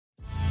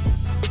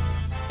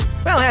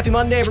Well, happy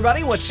Monday,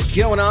 everybody. What's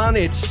going on?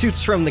 It's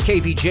Suits from the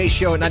KVJ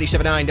show at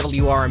 97.9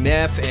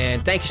 WRMF,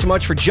 and thank you so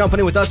much for jumping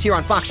in with us here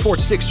on Fox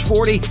Sports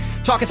 640,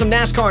 talking some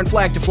NASCAR and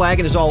flag to flag,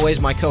 and as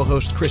always, my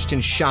co-host Kristen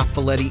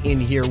Schaffoletti in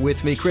here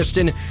with me.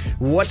 Kristen,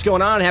 what's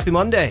going on? Happy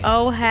Monday.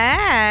 Oh,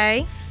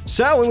 hey.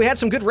 So, we had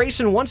some good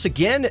racing once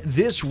again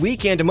this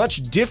weekend, a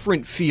much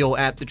different feel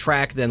at the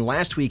track than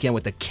last weekend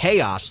with the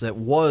chaos that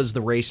was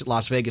the race at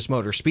Las Vegas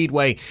Motor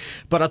Speedway.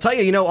 But I'll tell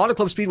you, Auto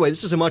Club Speedway,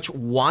 this is a much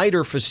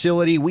wider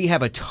facility. We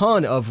have a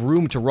ton of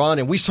room to run,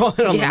 and we saw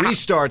that on the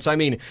restarts. I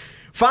mean,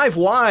 5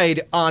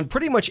 wide on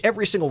pretty much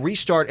every single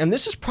restart, and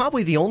this is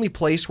probably the only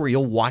place where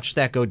you'll watch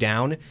that go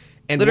down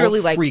and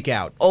literally won't freak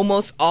out.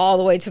 Almost all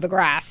the way to the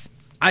grass.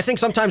 I think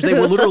sometimes they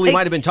were literally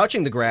might have been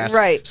touching the grass.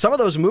 Right. Some of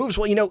those moves,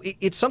 well,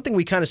 it's something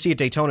we kind of see at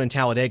Daytona and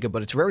Talladega,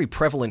 but it's very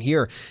prevalent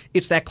here.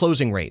 It's that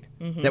closing rate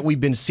that we've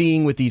been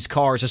seeing with these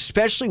cars,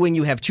 especially when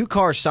you have 2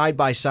 cars side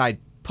by side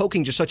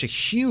poking just such a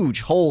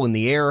huge hole in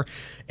the air,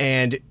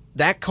 and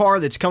that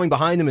car that's coming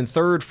behind them in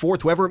third,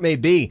 fourth, whoever it may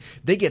be,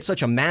 they get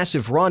such a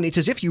massive run. It's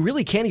as if you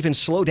really can't even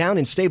slow down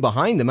and stay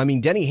behind them. I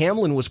mean, Denny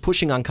Hamlin was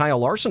pushing on Kyle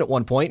Larson at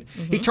one point.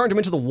 He turned him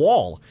into the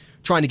wall,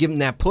 trying to give him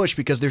that push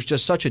because there's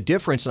just such a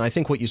difference. And I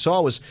think what you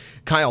saw was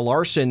Kyle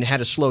Larson had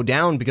to slow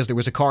down because there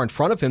was a car in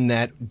front of him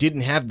that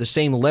didn't have the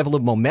same level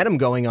of momentum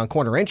going on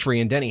corner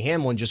entry, and Denny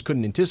Hamlin just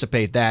couldn't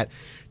anticipate that,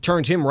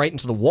 turned him right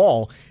into the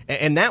wall.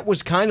 And that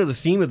was kind of the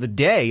theme of the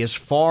day as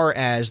far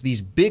as these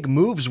big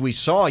moves we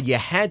saw. You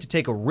had to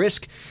take a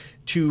risk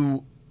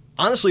to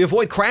honestly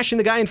avoid crashing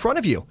the guy in front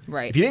of you.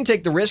 Right. If you didn't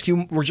take the risk,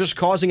 you were just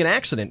causing an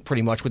accident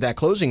pretty much with that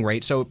closing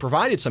rate. So it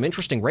provided some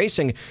interesting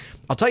racing.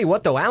 I'll tell you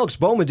what, though, Alex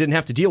Bowman didn't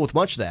have to deal with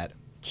much of that.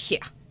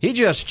 Yeah. He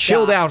just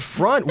chilled out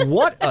front.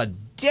 What a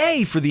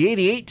day for the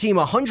 88 team.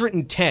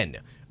 110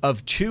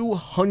 of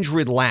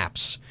 200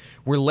 laps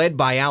were led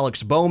by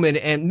Alex Bowman,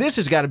 and this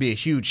has got to be a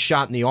huge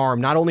shot in the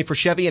arm, not only for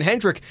Chevy and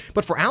Hendrick,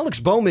 but for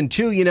Alex Bowman,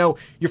 too.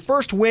 Your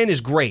first win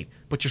is great,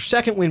 but your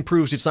second win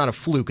proves it's not a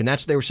fluke, and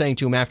that's what they were saying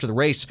to him after the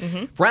race.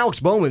 For Alex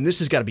Bowman, this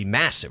has got to be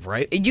massive,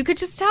 right? You could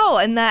just tell,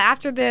 and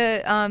after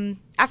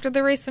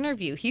the race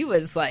interview, he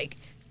was like,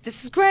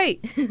 "This is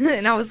great,"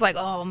 and I was like,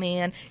 "Oh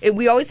man!"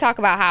 We always talk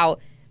about how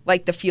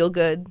the feel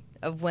good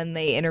of when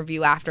they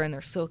interview after, and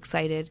they're so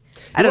excited.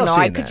 I don't know.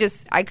 I could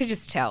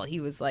just tell he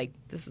was like,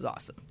 "This is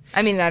awesome."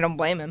 I mean, I don't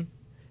blame him.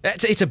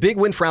 It's a big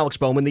win for Alex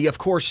Bowman. Of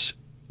course,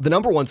 the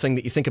number one thing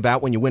that you think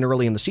about when you win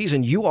early in the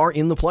season, you are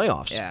in the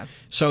playoffs. Yeah.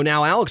 So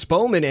now Alex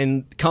Bowman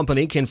and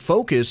company can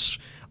focus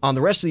on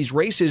the rest of these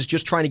races,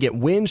 just trying to get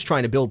wins,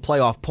 trying to build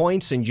playoff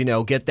points, and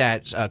get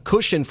that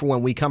cushion for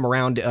when we come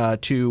around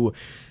to.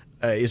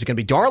 Is it going to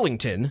be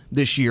Darlington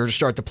this year to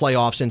start the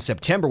playoffs in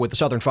September with the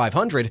Southern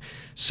 500?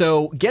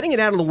 So getting it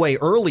out of the way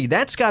early,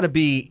 that's got to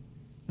be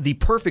the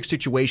perfect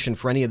situation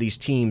for any of these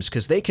teams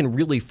because they can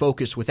really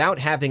focus without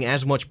having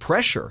as much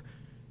pressure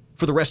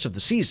for the rest of the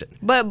season.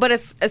 But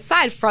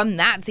aside from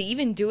that, to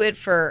even do it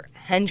for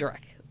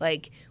Hendrick,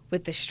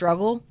 with the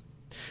struggle.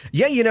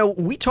 Yeah,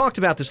 we talked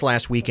about this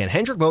last weekend.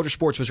 Hendrick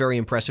Motorsports was very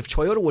impressive.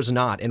 Toyota was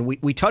not, and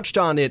we touched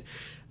on it.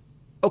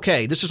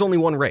 Okay, this is only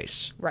one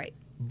race. Right.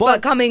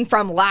 But coming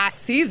from last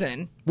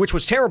season. Which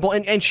was terrible.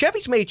 And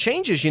Chevy's made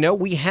changes,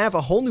 We have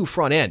a whole new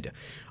front end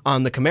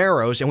on the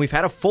Camaros, and we've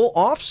had a full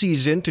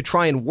offseason to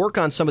try and work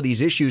on some of these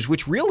issues,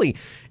 which really,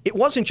 it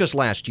wasn't just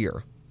last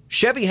year.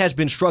 Chevy has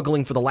been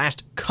struggling for the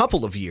last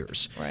couple of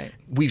years. Right.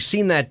 We've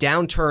seen that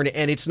downturn,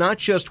 and it's not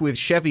just with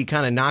Chevy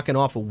kind of knocking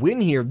off a win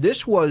here.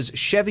 This was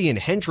Chevy and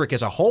Hendrick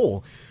as a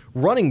whole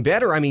running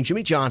better. I mean,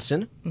 Jimmy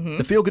Johnson,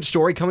 the feel-good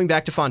story, coming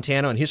back to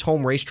Fontana on his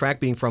home racetrack,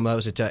 being from,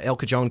 El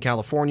Cajon,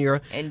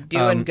 California. And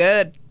doing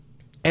good.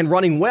 And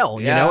running well,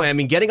 I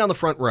mean, getting on the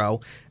front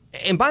row.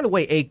 And by the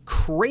way, a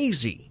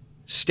crazy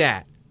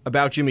stat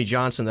about Jimmy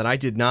Johnson that I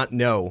did not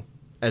know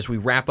as we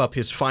wrap up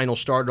his final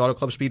start at Auto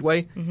Club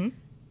Speedway.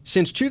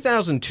 Since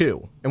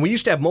 2002, and we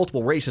used to have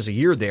multiple races a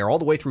year there, all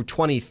the way through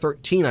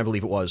 2013, I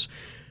believe it was,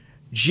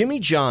 Jimmy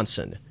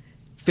Johnson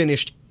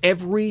finished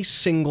every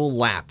single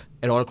lap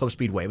at Auto Club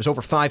Speedway. It was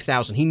over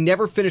 5,000. He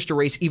never finished a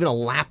race even a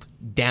lap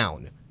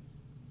down.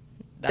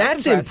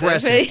 That's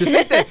impressive. To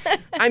think that,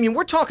 I mean,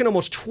 we're talking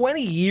almost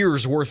 20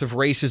 years worth of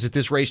races at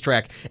this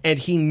racetrack, and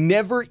he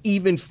never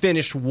even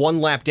finished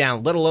one lap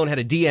down, let alone had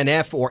a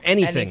DNF or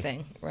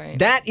anything. Right.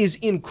 That is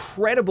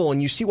incredible,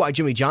 and you see why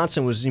Jimmy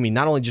Johnson was,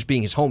 not only just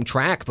being his home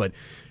track, but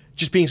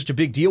just being such a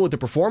big deal with the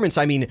performance.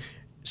 I mean,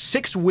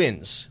 6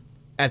 wins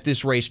at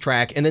this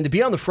racetrack, and then to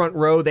be on the front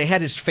row, they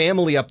had his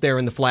family up there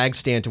in the flag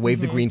stand to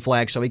wave the green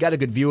flag, so he got a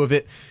good view of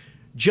it.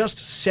 Just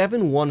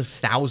 7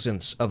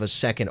 1/1000ths of a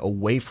second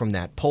away from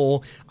that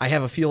pole. I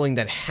have a feeling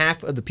that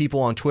half of the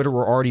people on Twitter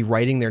were already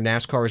writing their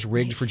NASCAR is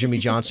rigged for Jimmy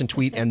Johnson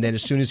tweet, and then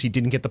as soon as he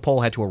didn't get the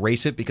pole, had to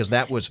erase it because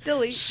that was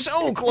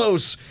so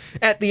close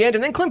at the end.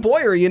 And then Clint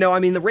Boyer,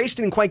 the race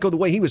didn't quite go the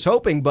way he was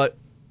hoping, but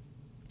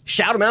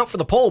shout him out for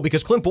the pole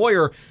because Clint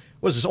Boyer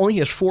was only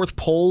his 4th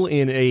pole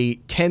in a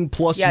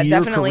 10-plus year career. Yeah,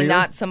 definitely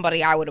not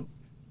somebody I would have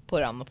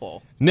put on the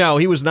pole. No,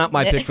 he was not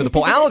my pick for the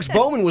pole. Alex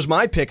Bowman was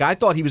my pick. I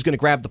thought he was going to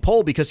grab the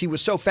pole because he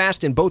was so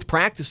fast in both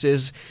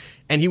practices,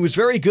 and he was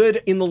very good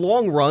in the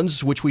long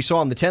runs, which we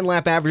saw in the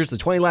 10-lap averages, the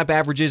 20-lap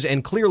averages,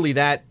 and clearly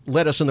that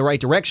led us in the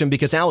right direction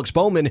because Alex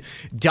Bowman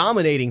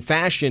dominating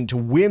fashion to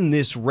win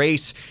this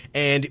race.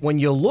 And when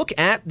you look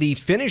at the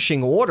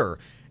finishing order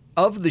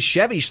of the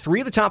Chevys,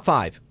 3 of the top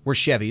 5 were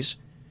Chevys.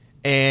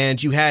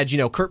 And you had,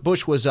 Kurt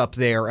Busch was up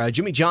there.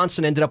 Jimmy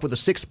Johnson ended up with a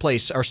 7th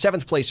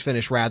place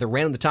finish,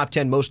 ran in the top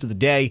 10 most of the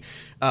day.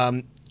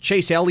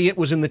 Chase Elliott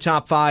was in the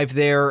top 5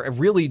 there.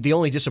 Really, the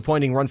only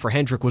disappointing run for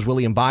Hendrick was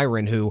William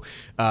Byron, who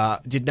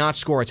did not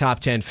score a top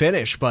 10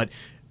 finish. But,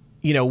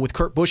 with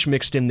Kurt Busch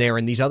mixed in there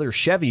and these other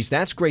Chevys,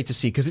 that's great to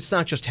see because it's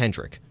not just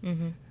Hendrick.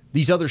 Mm-hmm.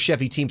 These other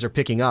Chevy teams are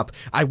picking up.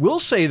 I will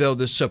say, though,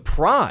 the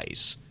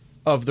surprise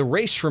of the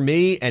race for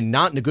me, and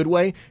not in a good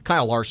way,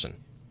 Kyle Larson.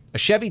 A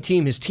Chevy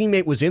team, his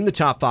teammate was in the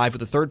top 5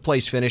 with a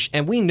 3rd-place finish,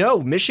 and we know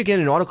Michigan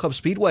and Auto Club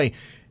Speedway,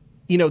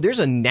 there's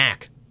a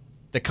knack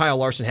that Kyle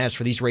Larson has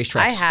for these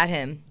racetracks. I had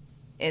him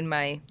in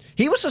my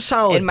He was a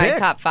solid in my pick.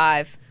 top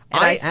 5,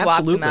 and I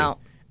swapped him out.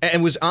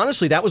 And was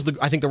honestly, that was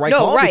I think the right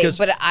call. Right, because,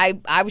 but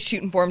I was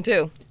shooting for him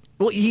too.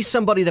 Well, he's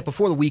somebody that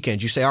before the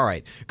weekend, you say, all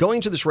right, going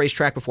to this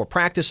racetrack before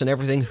practice and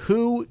everything,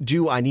 who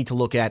do I need to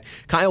look at?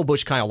 Kyle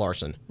Busch, Kyle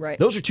Larson. Right.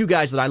 Those are 2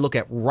 guys that I look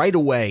at right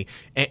away.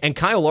 And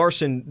Kyle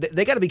Larson,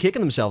 they got to be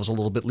kicking themselves a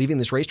little bit leaving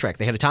this racetrack.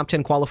 They had a top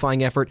 10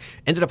 qualifying effort,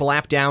 ended up a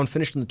lap down,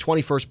 finished in the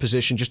 21st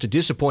position, just a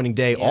disappointing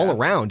day all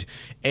around.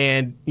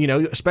 And,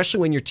 especially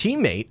when your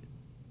teammate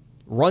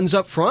runs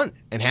up front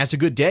and has a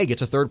good day,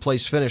 gets a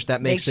 3rd-place finish,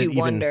 that makes it you even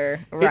wonder.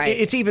 Right.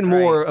 It's even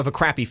more of a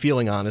crappy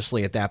feeling,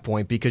 honestly, at that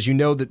point, because you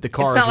know that the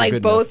cars are good It's not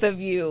like both enough. of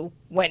you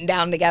went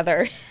down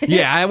together.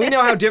 Yeah, we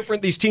know how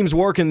different these teams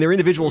work in their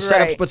individual setups,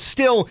 Right. but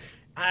still,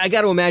 I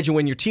got to imagine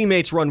when your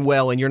teammates run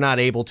well and you're not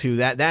able to,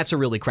 that's a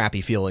really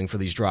crappy feeling for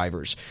these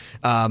drivers.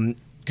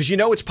 Because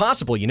it's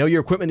possible.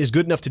 Your equipment is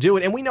good enough to do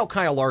it, and we know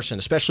Kyle Larson,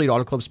 especially at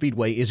Auto Club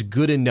Speedway, is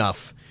good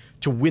enough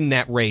to win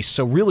that race.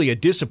 So really a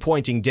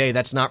disappointing day.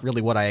 That's not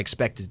really what I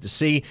expected to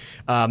see.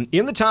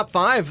 In the top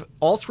 5,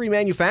 all 3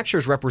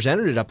 manufacturers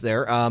represented it up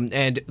there.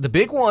 And the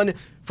big one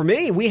for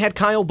me, we had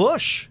Kyle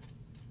Busch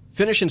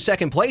finish in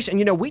 2nd place.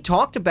 And, we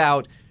talked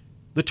about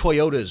the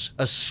Toyotas,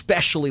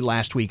 especially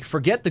last week.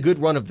 Forget the good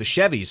run of the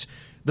Chevys.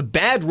 The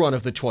bad run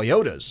of the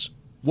Toyotas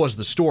was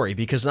the story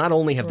because not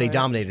only have they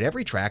dominated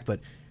every track,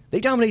 but they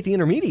dominate the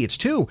intermediates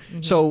too.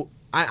 Mm-hmm. So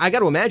I got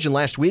to imagine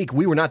last week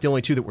we were not the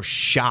only 2 that were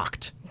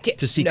shocked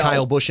to see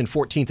Kyle Busch in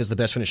 14th as the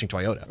best finishing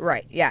Toyota.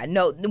 Right. Yeah.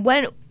 No.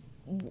 When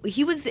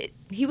he was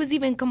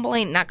even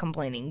not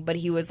complaining, but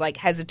he was like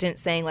hesitant,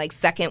 saying like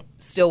 2nd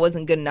still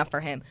wasn't good enough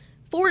for him.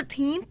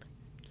 14th.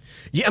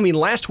 Yeah,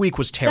 last week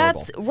was terrible.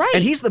 That's right.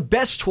 And he's the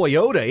best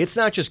Toyota. It's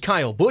not just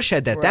Kyle Busch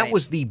had that. Right. That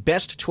was the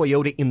best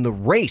Toyota in the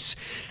race.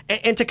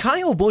 And to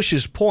Kyle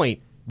Busch's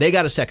point, they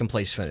got a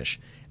 2nd-place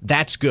finish.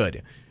 That's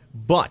good.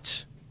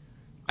 But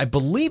I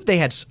believe they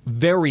had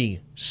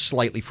very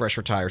slightly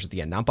fresher tires at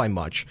the end, not by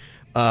much.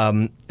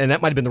 And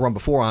that might have been the run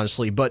before,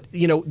 honestly. But,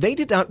 they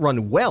did not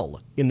run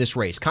well in this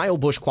race. Kyle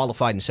Busch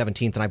qualified in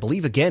 17th, and I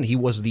believe, again, he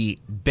was the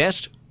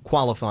best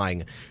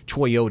qualifying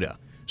Toyota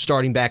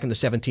starting back in the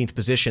 17th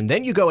position.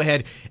 Then you go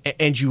ahead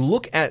and you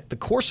look at the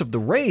course of the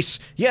race.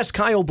 Yes,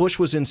 Kyle Busch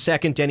was in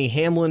 2nd. Denny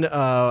Hamlin,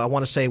 I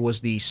want to say,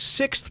 was the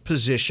 6th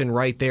position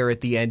right there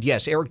at the end.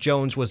 Yes, Eric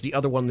Jones was the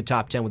other one in the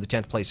top 10 with a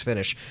 10th place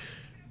finish.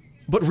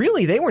 But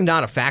really, they were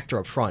not a factor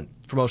up front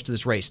for most of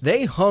this race.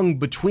 They hung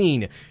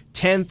between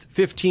 10th,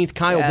 15th,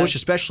 Kyle Busch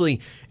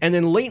especially, and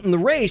then late in the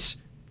race,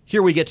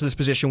 here we get to this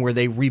position where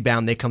they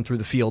rebound, they come through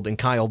the field, and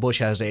Kyle Busch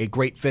has a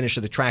great finish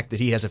at a track that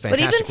he has a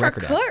fantastic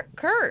record at. But even for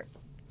Kurt.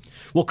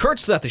 Well,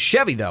 Kurt's not the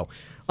Chevy, though,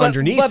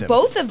 underneath him. But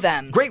both of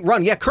them. Great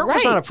run. Yeah, Kurt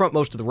was not up front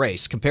most of the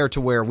race compared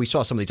to where we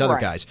saw some of these other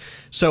guys.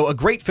 So a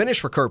great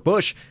finish for Kurt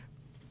Busch.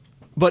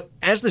 But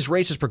as this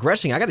race is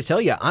progressing, I got to tell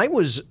you, I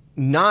was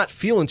not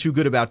feeling too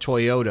good about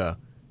Toyota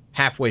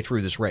halfway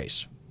through this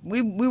race.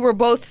 We were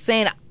both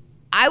saying,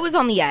 I was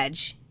on the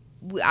edge.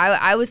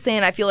 I was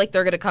saying I feel like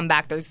they're going to come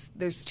back.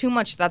 There's too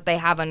much that they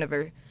have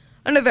under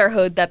their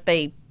hood that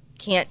they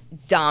can't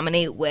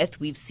dominate with.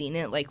 We've seen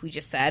it, like we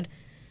just said.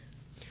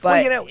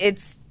 But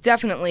it's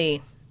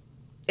definitely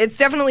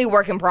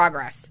work in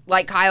progress.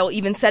 Like Kyle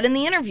even said in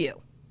the interview,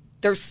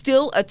 there's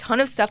still a ton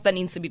of stuff that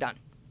needs to be done.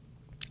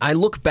 I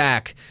look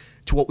back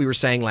to what we were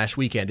saying last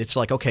weekend. It's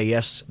like, okay,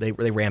 yes, they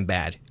ran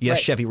bad.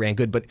 Yes, Chevy ran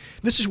good, but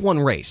this is one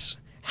race.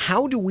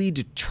 How do we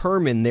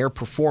determine their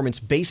performance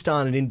based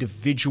on an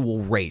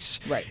individual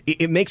race? Right.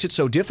 It makes it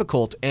so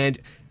difficult, and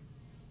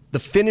the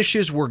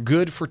finishes were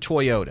good for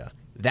Toyota.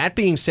 That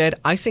being said,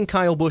 I think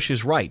Kyle Busch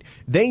is right.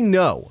 They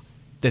know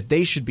that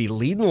they should be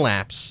leading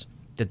laps,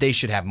 that they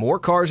should have more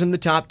cars in the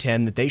top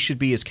 10, that they should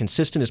be as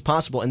consistent as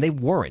possible, and they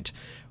weren't.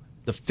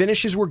 The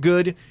finishes were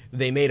good.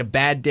 They made a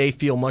bad day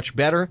feel much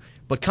better.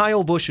 But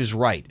Kyle Busch is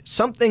right.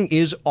 Something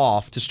is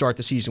off to start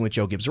the season with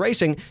Joe Gibbs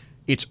Racing.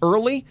 It's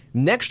early.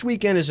 Next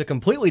weekend is a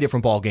completely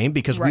different ballgame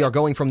because we are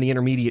going from the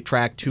intermediate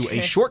track to a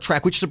short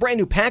track, which is a brand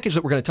new package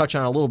that we're going to touch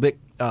on a little bit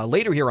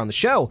later here on the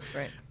show.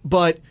 Right.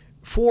 But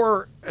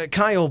for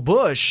Kyle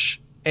Busch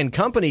and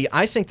company,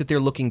 I think that they're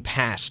looking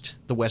past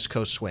the West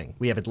Coast swing.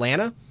 We have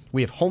Atlanta,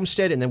 we have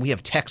Homestead, and then we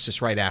have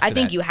Texas right after that. I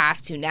think you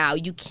have to now.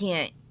 You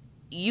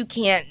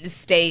can't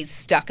stay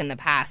stuck in the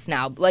past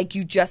now, like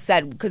you just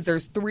said, because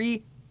there's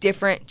 3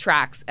 different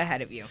tracks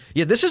ahead of you.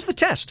 Yeah, this is the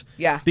test.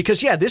 Yeah.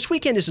 Because, this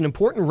weekend is an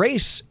important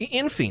race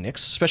in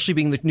Phoenix, especially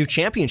being the new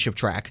championship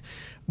track.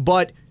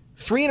 But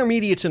 3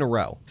 intermediates in a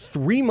row,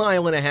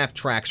 3.5-mile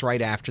tracks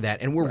right after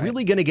that, and we're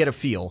really going to get a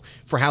feel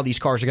for how these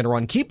cars are going to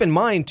run. Keep in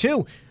mind,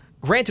 too,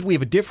 granted we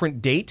have a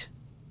different date,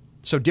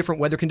 so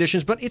different weather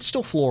conditions, but it's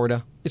still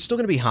Florida. It's still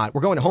going to be hot.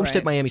 We're going to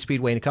Homestead Miami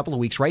Speedway in a couple of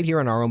weeks right here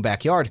in our own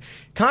backyard.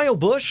 Kyle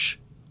Busch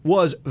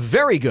was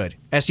very good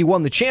as he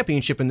won the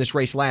championship in this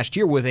race last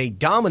year with a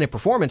dominant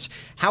performance.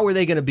 How are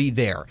they going to be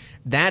there?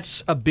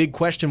 That's a big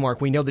question mark.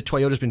 We know that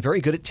Toyota's been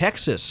very good at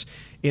Texas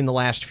in the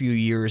last few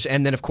years.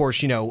 And then, of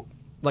course,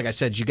 like I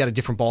said, you got a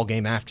different ball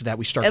game after that.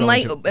 We start going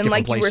to different places. And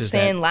like you were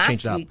saying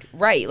last week,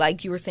 right,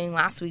 like you were saying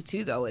last week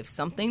too, though, if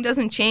something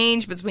doesn't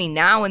change between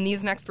now and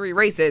these next 3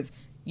 races,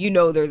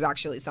 there's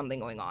actually something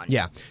going on.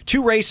 Yeah.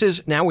 2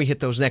 races, now we hit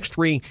those next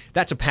 3.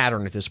 That's a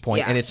pattern at this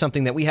point, and it's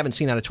something that we haven't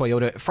seen out of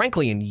Toyota,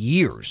 frankly, in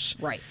years.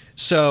 Right.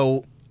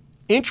 So,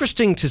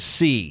 interesting to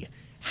see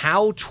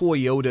how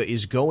Toyota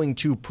is going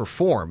to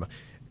perform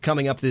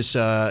coming up this,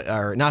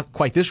 or not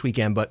quite this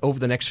weekend, but over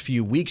the next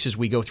few weeks as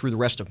we go through the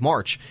rest of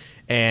March.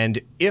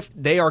 And if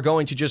they are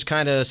going to just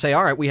kind of say,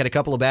 all right, we had a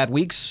couple of bad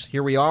weeks,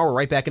 here we are, we're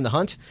right back in the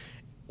hunt,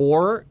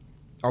 or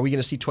are we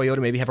going to see Toyota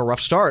maybe have a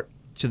rough start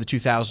to the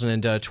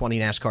 2020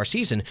 NASCAR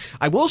season?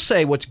 I will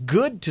say what's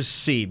good to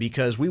see,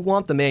 because we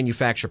want the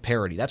manufacturer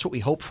parity. That's what we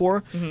hope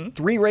for.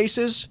 3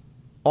 races,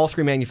 all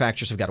 3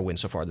 manufacturers have got to win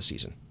so far this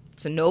season.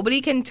 So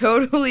nobody can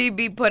totally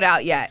be put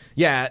out yet.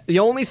 Yeah, the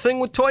only thing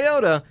with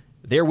Toyota,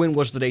 their win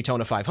was the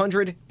Daytona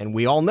 500, and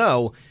we all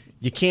know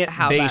you can't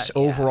base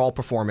overall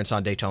performance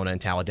on Daytona and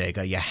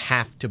Talladega. You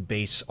have to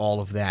base all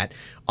of that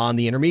on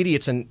the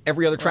intermediates and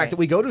every other track that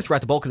we go to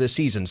throughout the bulk of this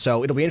season.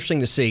 So it'll be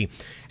interesting to see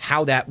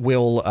how that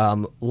will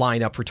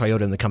line up for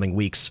Toyota in the coming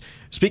weeks.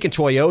 Speaking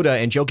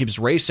Toyota and Joe Gibbs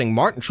Racing,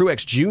 Martin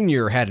Truex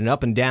Jr. had an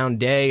up and down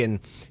day,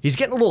 and he's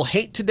getting a little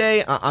hate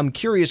today. I'm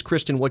curious,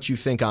 Kristen, what you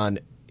think on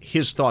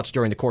his thoughts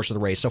during the course of the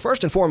race. So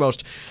first and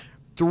foremost,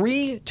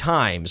 3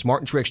 times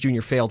Martin Truex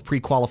Jr. failed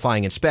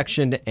pre-qualifying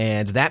inspection,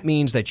 and that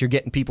means that you're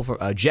getting people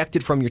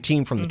ejected from your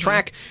team from the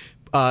track.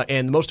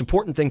 And the most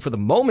important thing for the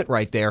moment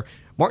right there,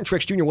 Martin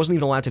Truex Jr. wasn't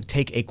even allowed to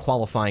take a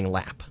qualifying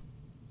lap.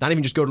 Not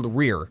even just go to the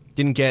rear.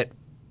 Didn't get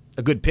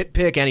a good pit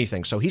pick,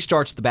 anything. So he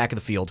starts at the back of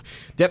the field.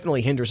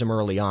 Definitely hinders him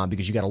early on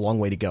because you got a long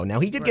way to go. Now,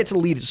 he did get to the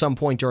lead at some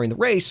point during the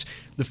race.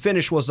 The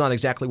finish was not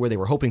exactly where they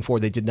were hoping for.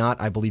 They did not,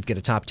 I believe, get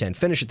a top 10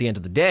 finish at the end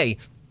of the day.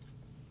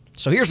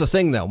 So here's the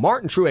thing, though.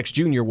 Martin Truex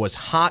Jr. was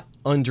hot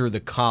under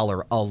the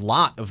collar a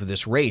lot of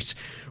this race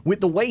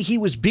with the way he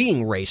was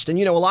being raced. And,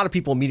 a lot of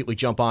people immediately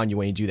jump on you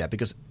when you do that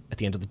because at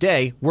the end of the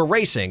day, we're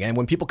racing. And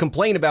when people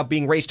complain about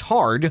being raced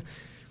hard,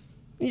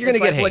 you're going to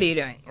get hate. What are you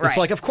doing? Right. It's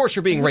like, of course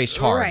you're being raced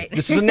hard. Right.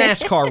 This is a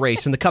NASCAR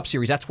race in the Cup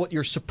Series. That's what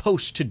you're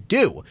supposed to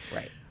do.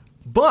 Right.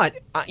 But,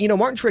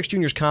 Martin Truex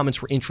Jr.'s comments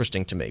were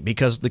interesting to me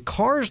because the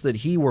cars that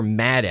he was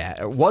mad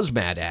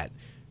at,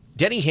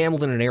 Denny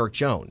Hamlin and Eric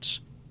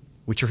Jones,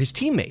 which are his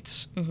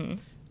teammates. Mm-hmm.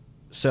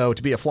 So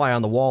to be a fly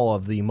on the wall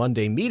of the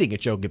Monday meeting at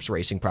Joe Gibbs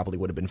Racing probably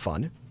would have been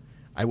fun.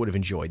 I would have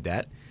enjoyed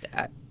that.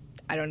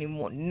 I don't even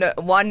want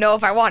to know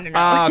if I want to know.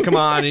 Oh, come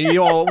on.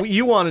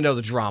 You want to know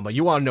the drama.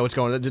 You want to know what's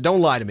going on.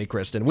 Don't lie to me,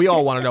 Kristen. We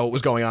all want to know what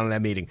was going on in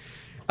that meeting.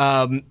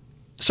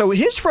 So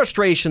his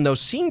frustration, though,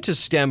 seemed to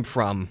stem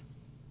from,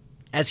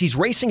 as he's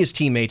racing his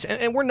teammates,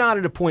 and we're not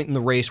at a point in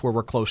the race where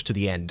we're close to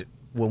the end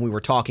when we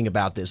were talking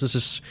about this. This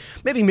is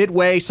maybe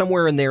midway,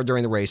 somewhere in there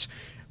during the race.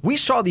 We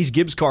saw these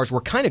Gibbs cars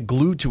were kind of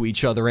glued to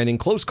each other, and in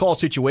close call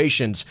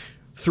situations,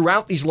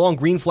 throughout these long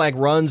green flag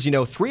runs,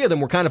 3 of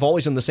them were kind of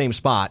always in the same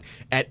spot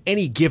at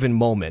any given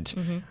moment.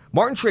 Mm-hmm.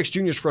 Martin Truex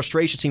Jr.'s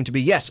frustration seemed to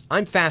be, yes,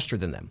 I'm faster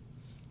than them.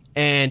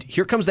 And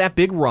here comes that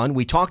big run.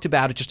 We talked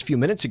about it just a few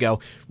minutes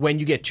ago. When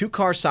you get 2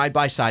 cars side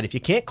by side, if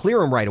you can't clear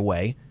them right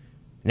away,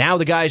 now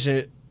the guys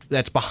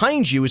that's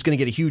behind you is going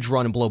to get a huge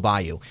run and blow by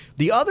you.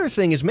 The other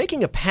thing is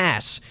making a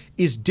pass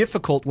is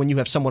difficult when you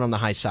have someone on the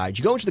high side.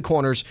 You go into the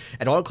corners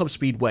at Auto Club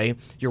Speedway,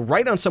 you're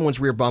right on someone's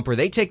rear bumper,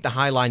 they take the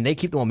high line, they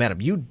keep the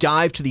momentum. You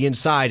dive to the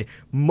inside,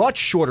 much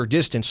shorter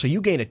distance, so you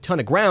gain a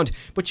ton of ground,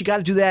 but you got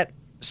to do that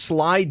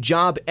slide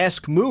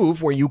job-esque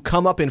move where you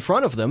come up in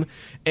front of them,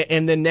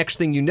 and then next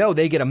thing you know,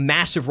 they get a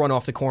massive run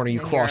off the corner,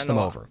 you cross them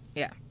over.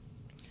 Yeah.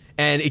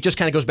 And it just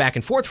kind of goes back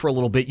and forth for a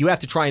little bit. You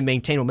have to try and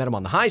maintain momentum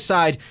on the high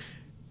side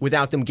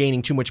without them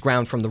gaining too much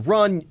ground from the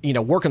run,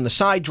 work on the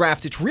side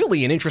draft. It's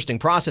really an interesting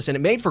process, and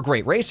it made for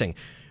great racing.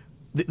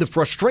 The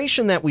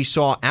frustration that we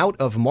saw out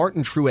of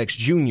Martin Truex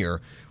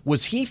Jr.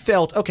 was he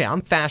felt, okay,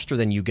 I'm faster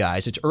than you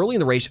guys. It's early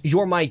in the race.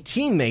 You're my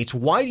teammates.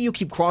 Why do you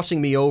keep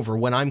crossing me over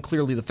when I'm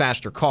clearly the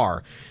faster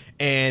car?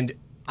 And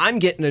I'm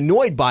getting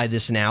annoyed by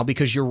this now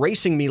because you're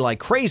racing me like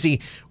crazy.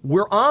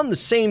 We're on the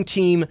same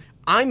team.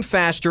 I'm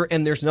faster,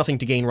 and there's nothing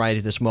to gain right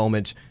at this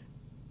moment.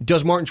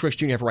 Does Martin Truex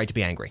Jr. have a right to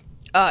be angry?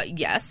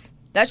 Yes.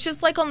 That's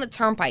just like on the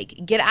turnpike.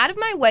 Get out of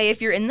my way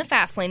if you're in the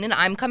fast lane and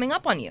I'm coming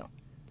up on you.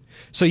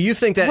 So you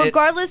think that...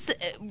 Regardless,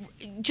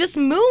 just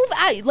move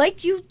out.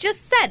 Like you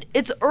just said,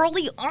 it's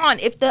early on.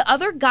 If the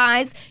other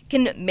guys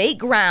can make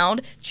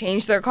ground,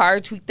 change their car,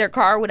 tweak their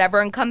car,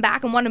 whatever, and come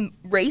back and want to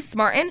race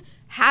Martin,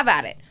 have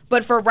at it.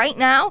 But for right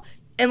now,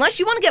 unless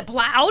you want to get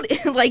plowed,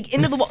 like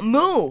into the wall,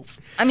 move.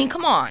 I mean,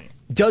 come on.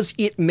 Does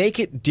it make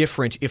it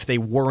different if they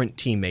weren't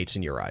teammates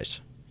in your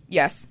eyes?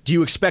 Yes. Do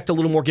you expect a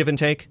little more give and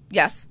take?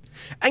 Yes.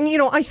 And,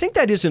 I think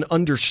that is an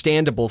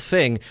understandable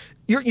thing.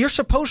 You're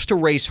supposed to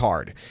race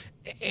hard.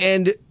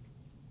 And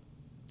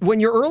when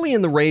you're early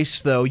in the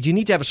race, though, you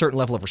need to have a certain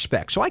level of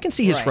respect. So I can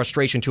see his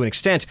frustration to an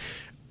extent.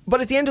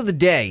 But at the end of the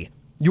day,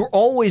 you're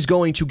always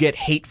going to get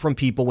hate from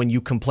people when you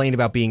complain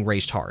about being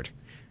raced hard.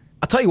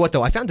 I'll tell you what,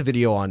 though, I found the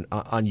video on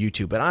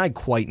YouTube, and I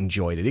quite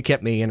enjoyed it. It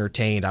kept me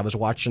entertained. I was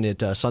watching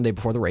it Sunday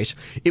before the race.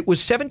 It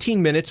was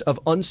 17 minutes of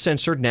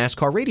uncensored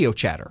NASCAR radio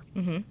chatter.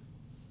 Mm-hmm.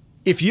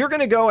 If you're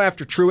going to go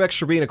after Truex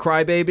for being a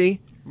crybaby,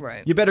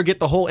 you better get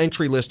the whole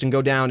entry list and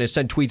go down and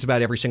send tweets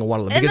about every single one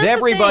of them. Because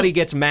everybody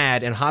gets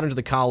mad and hot under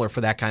the collar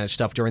for that kind of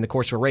stuff during the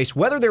course of a race.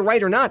 Whether they're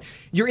right or not,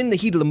 you're in the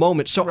heat of the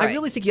moment. So I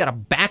really think you got to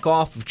back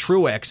off of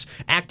Truex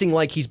acting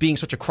like he's being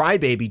such a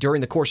crybaby during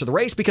the course of the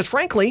race. Because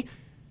frankly,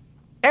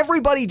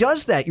 everybody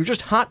does that. You're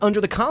just hot under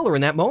the collar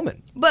in that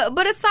moment.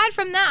 But aside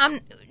from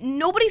that,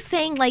 nobody's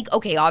saying, like,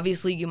 okay,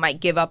 obviously you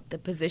might give up the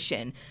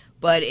position.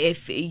 But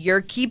if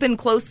you're keeping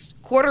close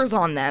quarters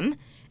on them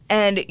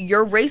and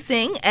you're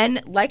racing, and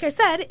like I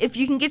said, if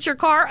you can get your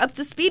car up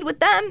to speed with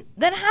them,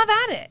 then have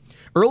at it.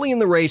 Early in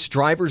the race,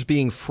 drivers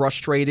being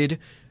frustrated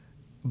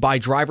by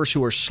drivers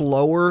who are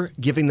slower,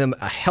 giving them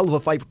a hell of a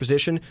fight for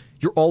position,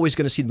 you're always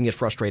going to see them get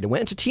frustrated.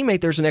 When it's a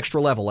teammate, there's an extra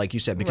level, like you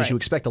said, because you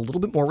expect a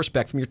little bit more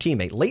respect from your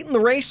teammate. Late in the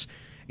race,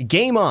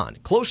 game on.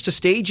 Close to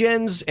stage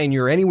ends, and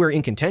you're anywhere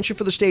in contention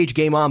for the stage,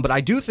 game on. But I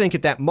do think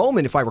at that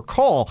moment, if I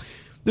recall,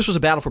 this was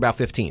a battle for about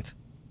 15th.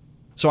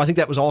 So I think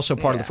that was also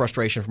part of the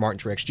frustration for Martin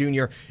Truex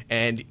Jr.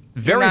 and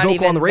very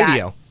vocal on the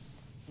radio.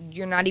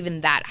 You're not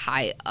even that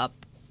high up,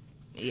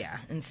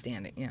 in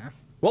standing,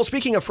 Well,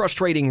 speaking of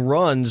frustrating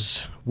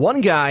runs, one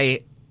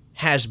guy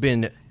has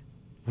been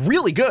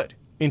really good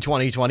in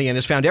 2020 and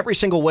has found every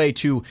single way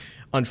to,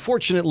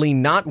 unfortunately,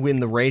 not win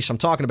the race. I'm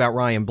talking about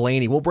Ryan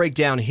Blaney. We'll break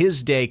down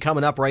his day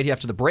coming up right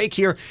after the break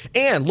here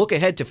and look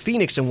ahead to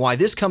Phoenix and why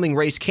this coming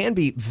race can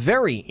be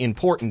very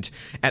important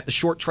at the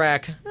short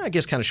track,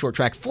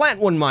 flat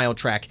 1 mile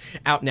track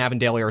out in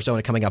Avondale,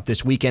 Arizona coming up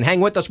this weekend. Hang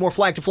with us. More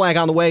Flag to Flag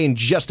on the way in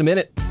just a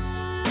minute.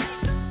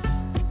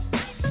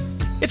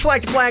 It's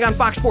Flag to Flag on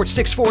Fox Sports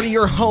 640,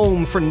 your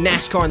home for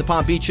NASCAR in the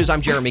Palm Beaches.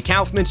 I'm Jeremy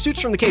Kaufman.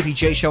 Suits from the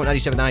KPJ Show,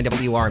 97.9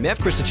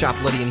 WRMF. Kristen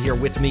Chafality in here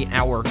with me,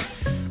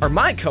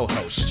 my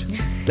co-host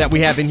that we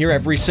have in here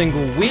every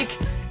single week.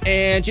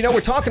 And, we're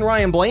talking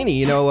Ryan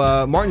Blaney.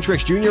 Martin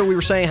Truex Jr., we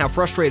were saying how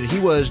frustrated he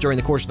was during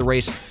the course of the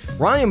race.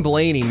 Ryan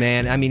Blaney,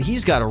 man, I mean,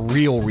 he's got a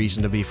real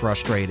reason to be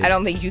frustrated. I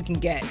don't think you can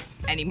get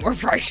any more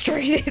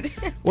frustrated.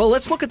 Well,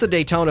 let's look at the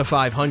Daytona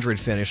 500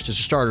 finish to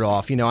start it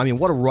off.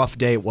 What a rough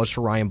day it was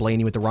for Ryan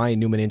Blaney with the Ryan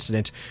Newman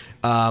incident.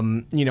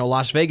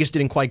 Las Vegas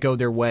didn't quite go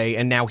their way,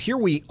 and now here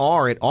we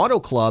are at Auto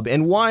Club,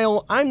 and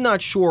while I'm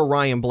not sure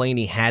Ryan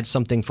Blaney had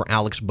something for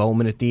Alex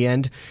Bowman at the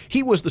end,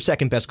 he was the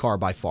second best car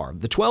by far.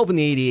 The 12 and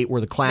the 88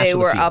 were the class They of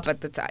the were field. up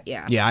at the top,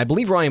 Yeah, I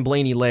believe Ryan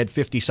Blaney led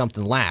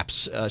 50-something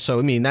laps,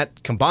 that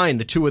combined,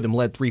 the two of them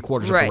led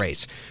three-quarters of the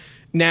race.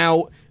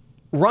 Now,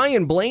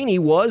 Ryan Blaney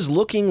was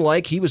looking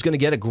like he was going to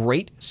get a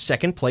great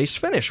second-place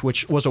finish,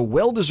 which was a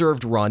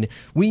well-deserved run.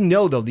 We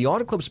know, though, the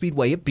Auto Club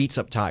Speedway, it beats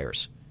up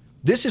tires.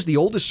 This is the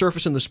oldest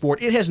surface in the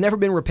sport. It has never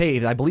been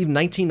repaved. I believe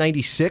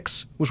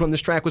 1996 was when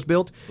this track was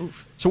built.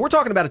 Oof. So we're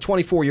talking about a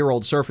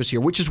 24-year-old surface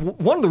here, which is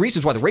one of the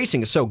reasons why the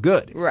racing is so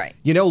good. Right.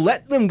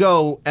 Let them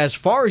go as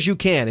far as you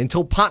can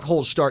until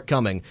potholes start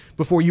coming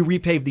before you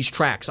repave these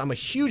tracks. I'm a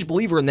huge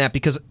believer in that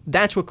because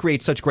that's what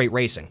creates such great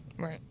racing.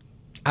 Right.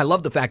 I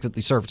love the fact that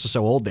the surface is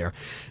so old there.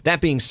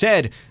 That being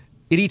said,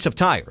 it eats up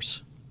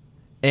tires.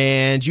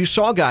 And you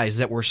saw guys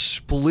that were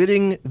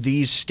splitting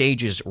these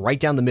stages right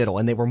down the middle,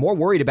 and they were more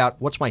worried about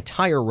what's my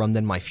tire run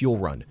than my fuel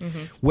run.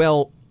 Mm-hmm.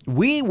 Well,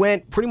 we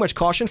went pretty much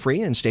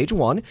caution-free in Stage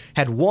 1,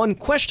 had one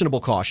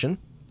questionable caution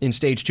in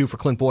Stage 2 for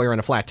Clint Boyer and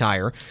a flat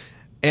tire,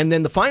 and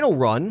then the final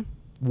run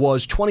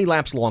was 20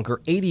 laps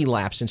longer, 80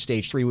 laps in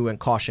Stage 3. We went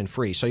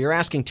caution-free. So you're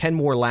asking 10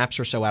 more laps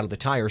or so out of the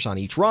tires on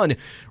each run.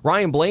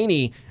 Ryan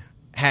Blaney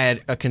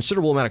had a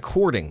considerable amount of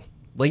cording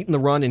late in the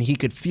run, and he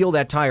could feel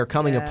that tire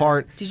coming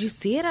apart. Did you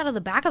see it out of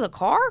the back of the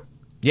car?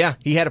 Yeah,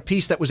 he had a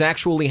piece that was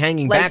actually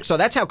hanging back, so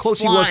that's how close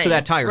he was to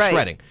that tire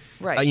shredding.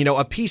 Right.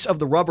 A piece of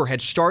the rubber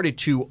had started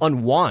to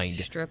unwind.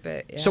 Strip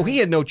it, yeah. So he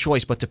had no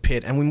choice but to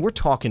pit. And when we're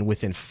talking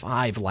within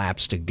 5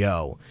 laps to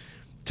go,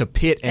 to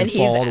pit and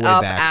fall all the way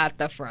back. And he's up at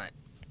the front.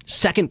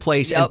 Second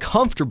place and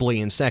comfortably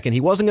in second.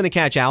 He wasn't going to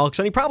catch Alex,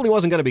 and he probably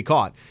wasn't going to be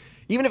caught.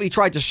 Even if he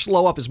tried to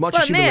slow up as much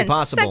as humanly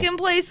possible. Second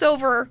place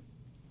over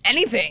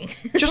anything.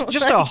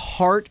 just a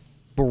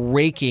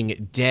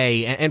heartbreaking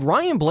day. And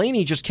Ryan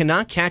Blaney just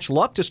cannot catch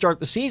luck to start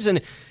the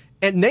season.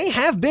 And they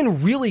have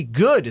been really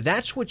good.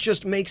 That's what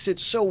just makes it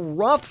so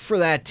rough for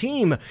that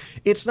team.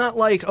 It's not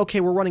like,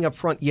 okay, we're running up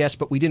front, yes,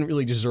 but we didn't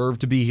really deserve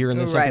to be here. And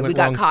then something went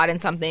wrong. We got caught in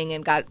something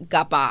and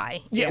got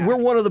by. Yeah, we're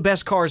one of the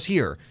best cars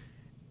here.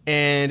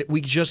 And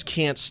we just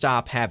can't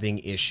stop having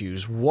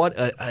issues. What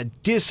a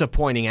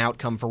disappointing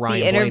outcome for Ryan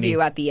Blaney. The interview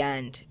at the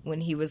end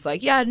when he was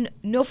like, yeah,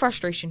 no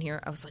frustration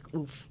here. I was like,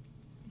 oof.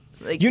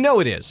 Like, you know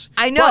it is.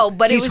 I know,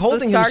 but he's it was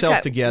holding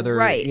himself together.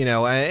 Right. You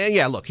know,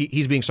 yeah, look,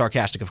 he's being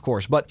sarcastic, of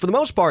course. But for the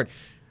most part,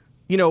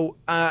 you know,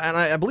 and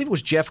I believe it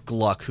was Jeff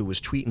Gluck who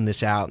was tweeting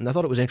this out. And I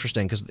thought it was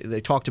interesting because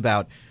they talked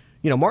about,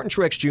 you know, Martin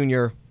Truex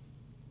Jr.,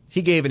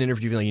 he gave an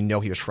interview and you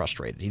know he was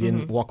frustrated. He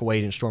didn't walk away,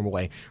 didn't storm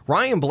away.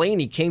 Ryan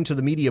Blaney came to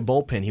the media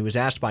bullpen. He was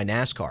asked by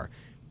NASCAR.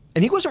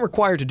 And he wasn't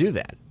required to do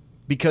that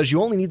because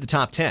you only need the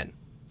top 10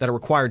 that are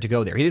required to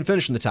go there. He didn't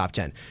finish in the top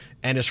 10.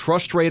 And as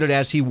frustrated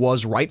as he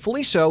was,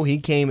 rightfully so, he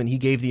came and he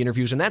gave the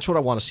interviews. And that's what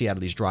I want to see out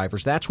of these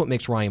drivers. That's what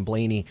makes Ryan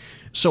Blaney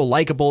so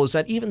likable, is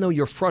that even though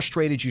you're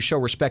frustrated, you show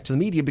respect to the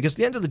media because at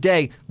the end of the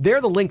day,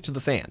 they're the link to the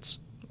fans.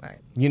 Right.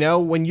 You know,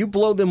 when you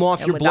blow them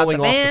off, you're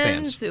blowing off the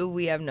fans. So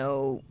we have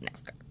no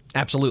NASCAR.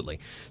 Absolutely.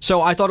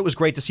 So I thought it was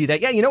great to see that.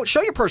 Yeah, you know what?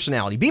 Show your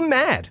personality. Be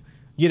mad.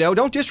 You know,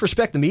 don't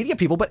disrespect the media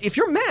people. But if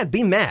you're mad,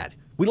 be mad.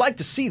 We like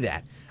to see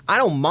that. I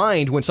don't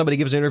mind when somebody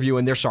gives an interview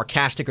and they're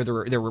sarcastic or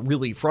they're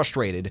really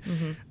frustrated.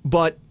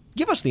 But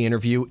give us the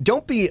interview.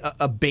 Don't be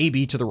a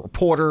baby to the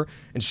reporter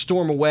and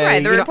storm away.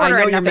 Right, the reporter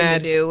had nothing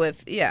mad. to do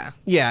with, Yeah,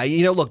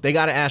 you know, look, they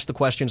got to ask the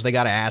questions they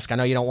got to ask. I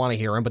know you don't want to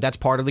hear them, but that's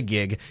part of the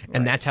gig.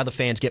 And that's how the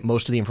fans get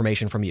most of the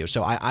information from you.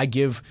 So I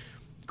give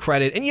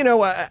credit. And, you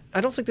know, I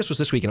don't think this was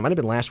this weekend. It might have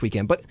been last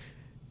weekend. But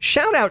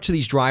shout out to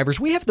these drivers.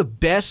 We have the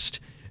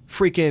best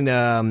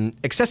freaking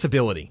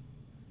accessibility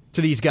to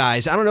these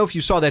guys. I don't know if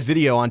you saw that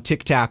video on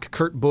TikTok,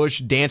 Kurt Busch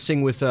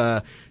dancing with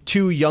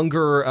two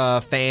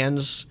younger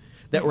fans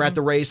that were at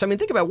the race. I mean,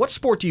 think about what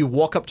sport do you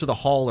walk up to the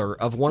hauler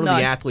of one of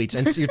the athletes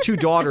and your two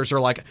daughters are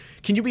like,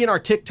 can you be in our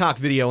TikTok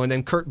video? And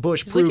then Kurt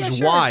Busch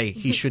proves why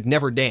he should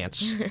never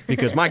dance.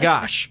 Because, my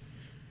gosh.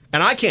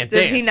 And I can't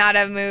dance. Does he not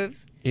have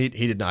moves? He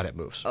did not have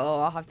moves.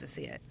 Oh, I'll have to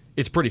see it.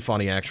 It's pretty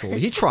funny, actually.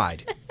 He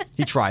tried.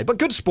 But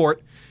good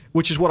sport,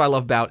 which is what I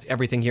love about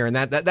everything here. And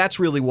that's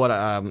really what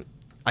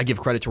I give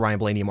credit to Ryan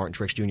Blaney and Martin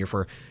Truex Jr.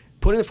 for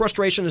putting the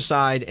frustration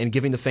aside and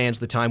giving the fans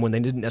the time when they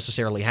didn't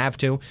necessarily have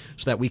to,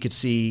 so that we could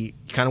see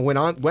kind of went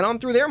on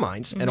through their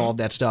minds and all of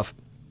that stuff.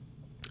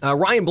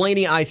 Ryan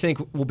Blaney, I think,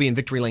 will be in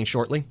victory lane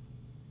shortly.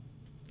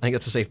 I think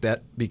that's a safe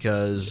bet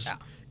because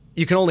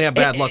you can only have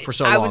bad luck for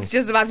so long. I was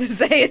just about to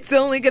say it's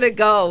only going to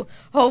go,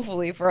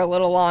 hopefully, for a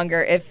little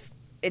longer if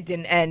it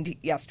didn't end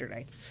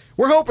yesterday.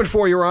 We're hoping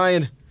for you,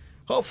 Ryan.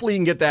 Hopefully you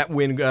can get that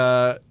win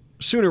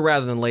sooner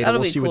rather than later.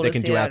 That'll we'll see cool what they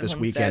can do out this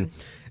Homestead.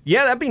 weekend.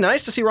 Yeah, that'd be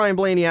nice to see Ryan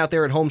Blaney out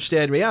there at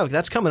Homestead. Yeah,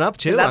 that's coming up,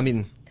 too. I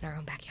mean, in our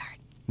own backyard.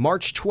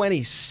 March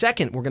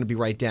 22nd, we're going to be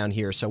right down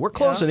here. So we're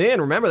closing in.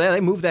 Remember that?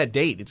 They moved that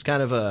date. It's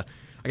kind of I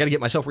got to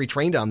get myself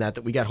retrained on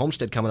that we got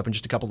Homestead coming up in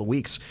just a couple of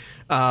weeks.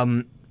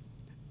 Couple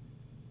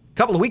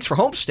of weeks for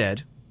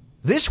Homestead.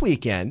 This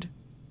weekend,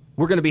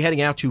 we're going to be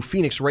heading out to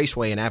Phoenix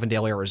Raceway in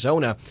Avondale,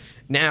 Arizona.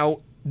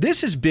 Now,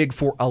 this is big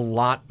for a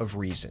lot of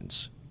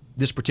reasons,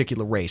 this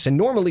particular race. And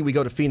normally we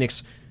go to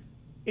Phoenix.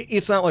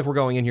 It's not like we're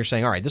going in here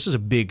saying, all right, this is a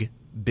big,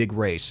 big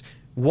race.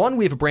 One,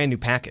 we have a brand new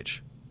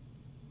package.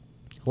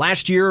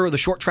 Last year, the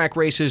short track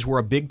races were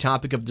a big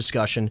topic of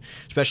discussion,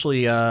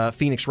 especially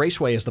Phoenix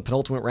Raceway as the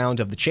penultimate round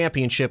of the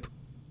championship.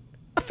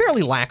 A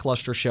fairly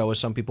lackluster show, as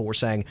some people were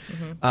saying.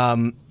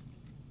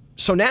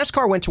 So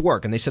NASCAR went to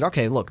work, and they said,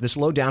 okay, look, this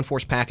low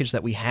downforce package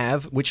that we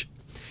have, which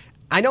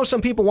I know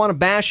some people want to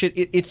bash it.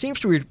 It seems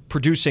to be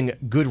producing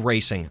good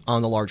racing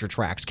on the larger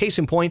tracks. Case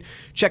in point,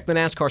 check the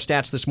NASCAR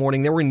stats this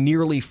morning. There were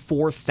nearly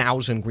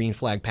 4,000 green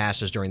flag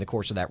passes during the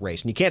course of that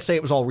race. And you can't say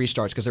it was all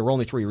restarts because there were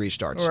only 3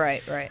 restarts.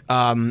 Right.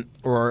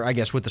 Or I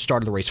guess with the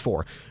start of the race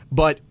 4.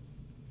 But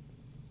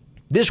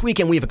this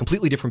weekend we have a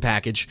completely different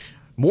package.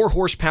 More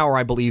horsepower,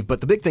 I believe,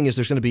 but the big thing is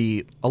there's going to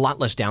be a lot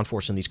less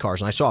downforce in these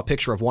cars, and I saw a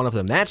picture of one of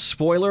them. That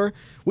spoiler,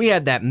 we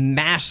had that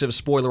massive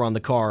spoiler on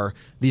the car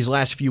these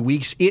last few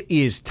weeks. It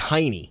is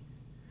tiny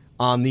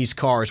on these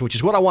cars, which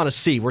is what I want to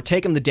see. We're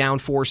taking the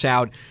downforce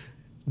out.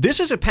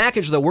 This is a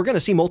package, though, we're going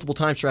to see multiple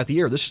times throughout the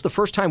year. This is the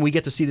first time we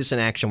get to see this in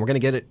action. We're going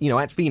to get it,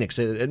 at Phoenix,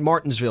 at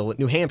Martinsville, at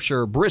New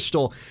Hampshire,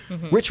 Bristol,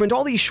 Richmond,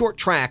 all these short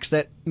tracks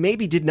that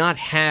maybe did not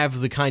have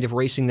the kind of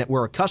racing that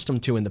we're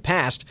accustomed to in the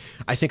past.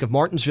 I think of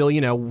Martinsville,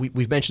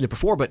 we've mentioned it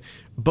before, but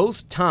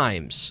both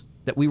times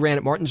that we ran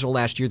at Martinsville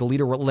last year, the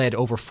leader led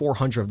over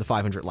 400 of the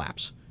 500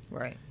 laps.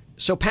 Right.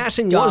 So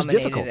passing was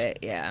difficult. It,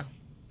 yeah.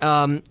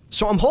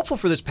 So I'm hopeful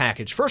for this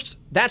package. First,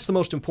 that's the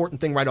most important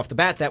thing right off the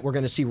bat that we're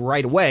going to see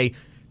right away,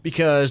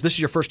 because this is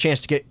your first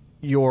chance to get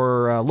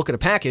your look at a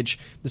package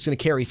that's going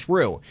to carry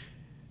through.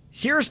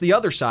 Here's the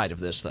other side of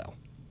this, though.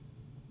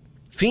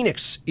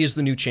 Phoenix is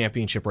the new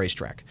championship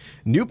racetrack.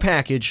 New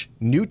package,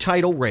 new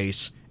title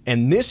race,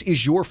 and this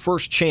is your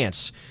first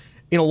chance.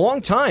 In a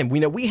long time,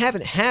 we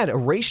haven't had a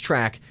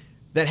racetrack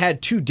that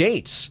had 2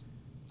 dates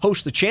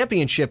host the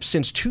championship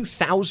since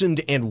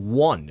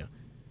 2001.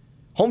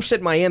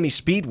 Homestead Miami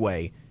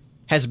Speedway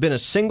has been a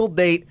single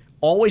date,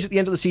 always at the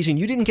end of the season.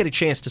 You didn't get a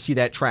chance to see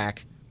that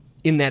track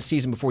in that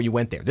season before you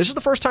went there. This is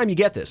the first time you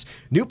get this.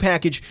 New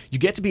package, you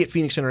get to be at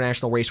Phoenix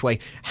International Raceway.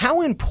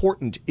 How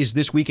important is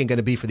this weekend going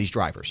to be for these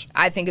drivers?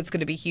 I think it's going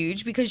to be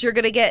huge because you're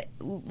going to get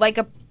like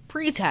a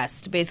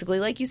pre-test, basically,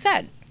 like you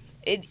said.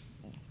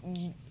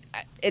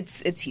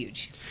 It's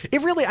huge.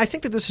 It really, I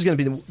think that this is going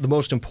to be the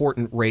most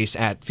important race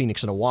at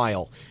Phoenix in a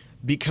while.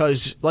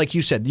 Because, like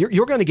you said,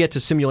 you're going to get to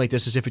simulate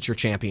this as if it's your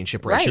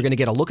championship race. Right. You're going to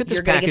get a look at this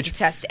package. You're going to get to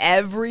test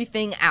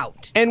everything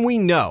out. And we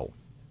know,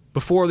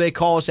 before they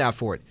call us out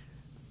for it,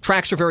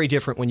 tracks are very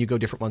different when you go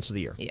different months of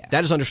the year. Yeah.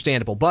 That is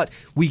understandable. But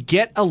we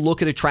get a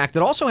look at a track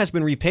that also has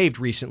been repaved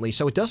recently,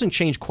 so it doesn't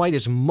change quite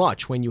as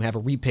much when you have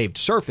a repaved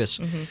surface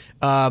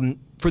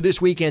for this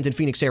weekend in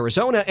Phoenix,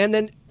 Arizona. And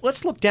then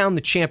let's look down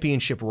the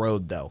championship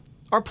road, though.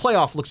 Our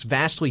playoff looks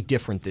vastly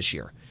different this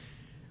year.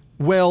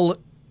 Well,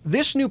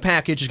 this new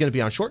package is going to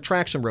be on short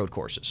tracks and road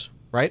courses,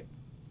 right?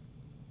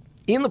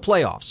 In the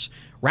playoffs,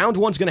 round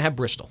one's going to have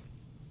Bristol.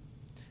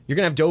 You're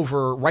going to have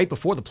Dover right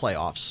before the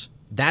playoffs.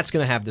 That's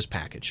going to have this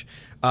package.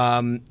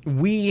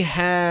 We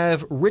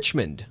have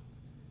Richmond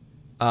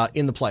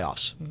in the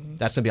playoffs.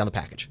 That's going to be on the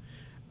package.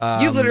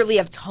 You literally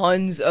have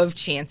tons of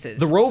chances.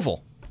 The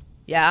Roval.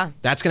 Yeah.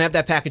 That's going to have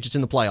that package. It's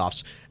in the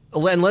playoffs.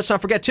 And let's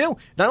not forget, too,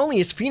 not only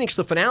is Phoenix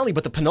the finale,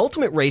 but the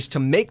penultimate race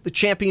to make the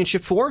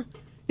championship four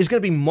is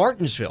going to be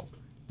Martinsville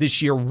this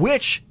year,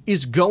 which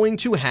is going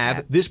to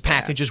have this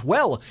package as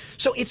well.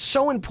 So it's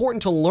so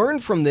important to learn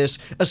from this,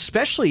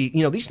 especially,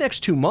 these next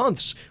 2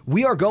 months.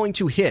 We are going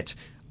to hit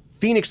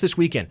Phoenix this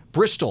weekend,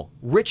 Bristol,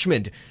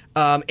 Richmond,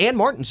 and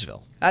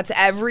Martinsville. That's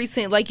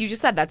like you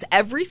just said, that's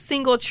every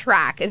single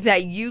track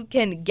that you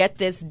can get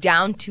this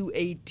down to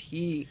a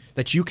T.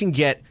 That you can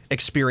get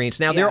experience.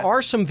 Now, there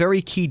are some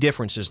very key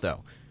differences,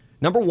 though.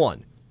 Number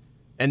one,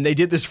 and they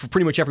did this for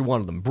pretty much every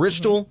one of them,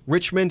 Bristol,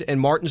 Richmond, and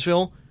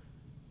Martinsville.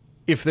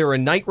 If they're a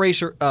night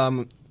racer,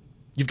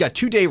 you've got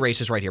 2-day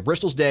races right here.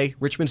 Bristol's day,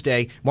 Richmond's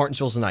day,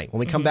 Martinsville's the night. When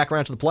we come back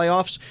around to the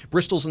playoffs,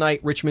 Bristol's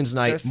night, Richmond's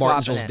night,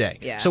 Martinsville's day.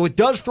 Yeah. So it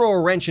does throw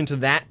a wrench into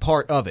that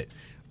part of it.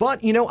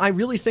 But, I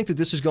really think that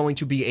this is going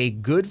to be a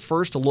good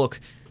first look,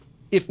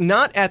 if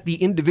not at the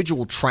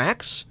individual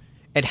tracks,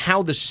 at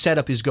how the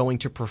setup is going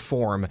to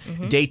perform,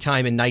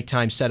 daytime and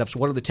nighttime setups.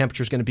 What are the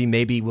temperatures going to be?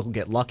 Maybe we'll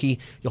get lucky.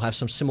 You'll have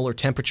some similar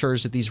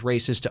temperatures at these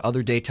races to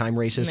other daytime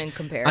races. And then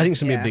compare. I think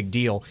it's going to be a big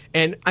deal.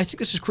 And I think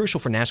this is crucial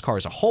for NASCAR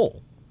as a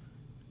whole,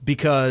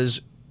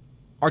 because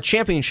our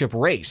championship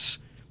race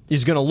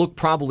is going to look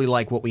probably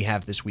like what we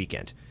have this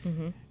weekend.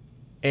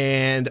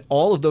 And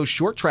all of those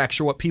short tracks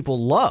are what people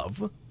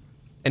love,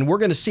 and we're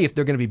going to see if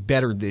they're going to be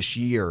better this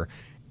year.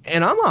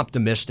 And I'm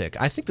optimistic.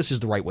 I think this is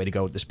the right way to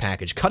go with this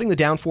package. Cutting the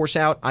downforce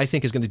out, I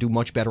think, is going to do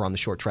much better on the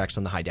short tracks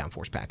than the high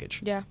downforce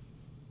package. Yeah.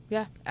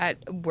 Yeah.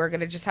 We're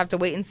going to just have to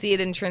wait and see it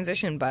in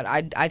transition, but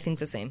I think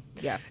the same.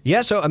 Yeah.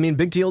 Yeah, so,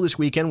 big deal this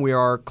weekend. We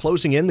are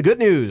closing in. The good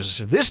news,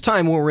 this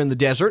time when we're in the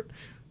desert,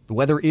 the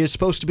weather is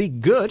supposed to be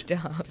good.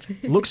 Stop.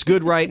 Looks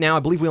good right now. I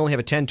believe we only have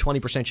a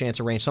 10-20% chance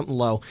of rain, something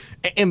low.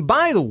 And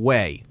by the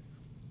way,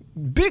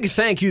 big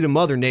thank you to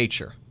Mother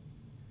Nature.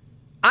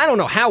 I don't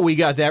know how we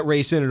got that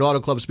race in at Auto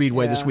Club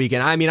Speedway this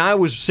weekend. I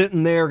was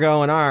sitting there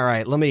going, all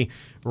right, let me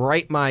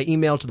write my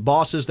email to the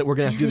bosses that we're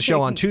going to have to do the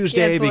show on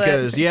Tuesday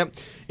because,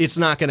 it's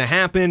not going to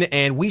happen.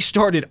 And we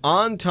started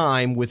on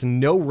time with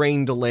no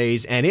rain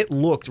delays, and it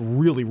looked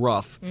really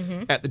rough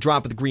at the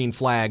drop of the green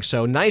flag.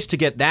 So nice to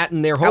get that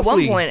in there.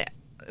 Hopefully, at one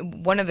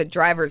point, one of the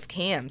driver's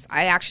cams,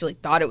 I actually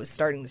thought it was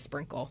starting to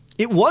sprinkle.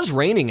 It was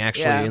raining,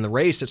 actually, in the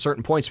race at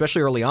certain points,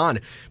 especially early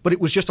on. But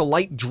it was just a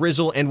light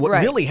drizzle, and what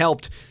really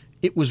helped,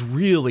 it was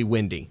really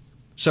windy.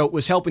 So it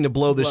was helping to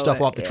blow this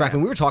stuff off the track.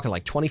 And we were talking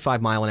like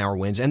 25-mile-an-hour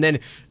winds. And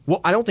then,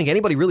 I don't think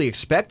anybody really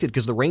expected,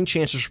 because the rain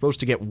chances are supposed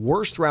to get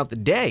worse throughout the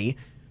day,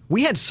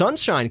 we had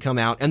sunshine come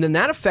out, and then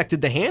that affected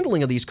the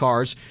handling of these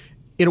cars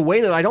in a way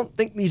that I don't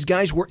think these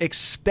guys were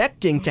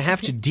expecting to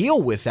have to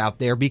deal with out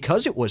there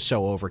because it was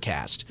so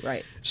overcast.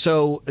 Right.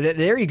 So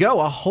there you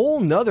go, a whole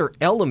nother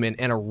element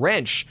and a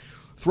wrench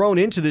thrown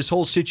into this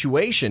whole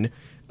situation.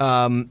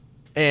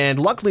 And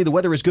luckily, the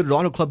weather is good at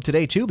Auto Club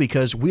today, too,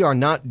 because we are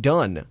not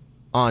done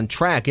on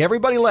track.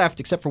 Everybody left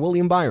except for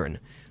William Byron.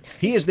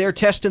 He is there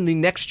testing the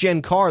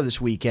next-gen car this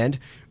weekend.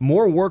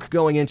 More work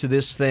going into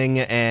this thing,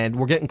 and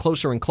we're getting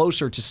closer and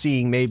closer to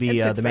seeing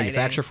maybe the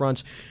manufacturer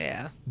fronts.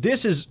 Yeah.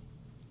 This is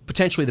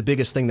potentially the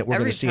biggest thing that we're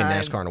going to see in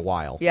NASCAR in a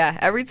while. Yeah,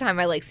 every time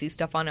I see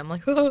stuff on it, I'm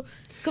like, oh,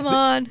 come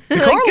on. The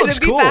car looks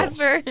be cool.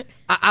 Faster?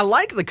 I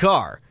like the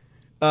car.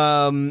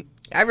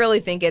 I really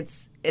think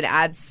it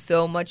adds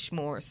so much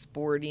more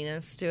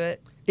sportiness to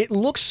it. It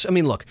looks,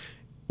 look,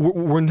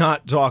 we're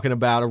not talking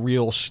about a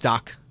real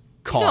stock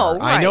car. No,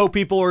 right. I know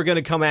people are going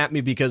to come at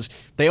me because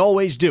they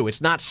always do.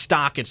 It's not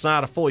stock. It's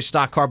not a fully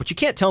stock car. But you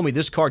can't tell me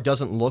this car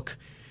doesn't look,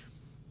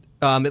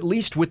 at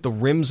least with the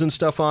rims and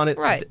stuff on it.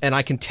 Right. And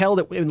I can tell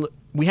that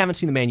we haven't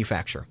seen the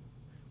manufacturer.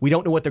 We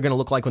don't know what they're going to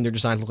look like when they're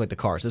designed to look like the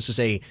cars. This is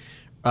a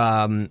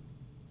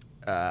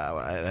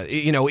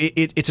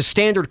It's a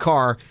standard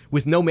car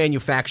with no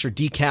manufacturer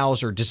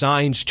decals or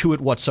designs to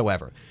it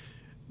whatsoever.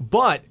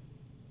 But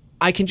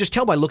I can just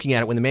tell by looking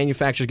at it, when the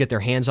manufacturers get their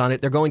hands on it,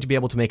 they're going to be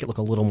able to make it look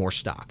a little more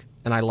stock.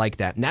 And I like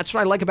that. And that's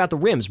what I like about the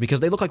rims, because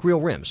they look like real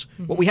rims.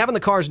 Mm-hmm. What we have in the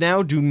cars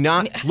now do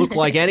not look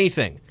like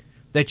anything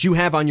that you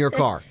have on your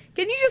car.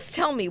 Can you just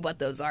tell me what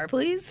those are,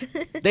 please?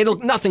 They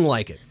look nothing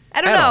like it.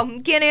 I don't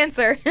know. Can't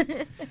answer.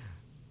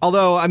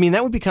 Although, I mean,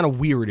 that would be kind of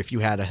weird if you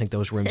had, I think,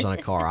 those rims on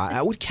a car.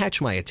 I would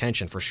catch my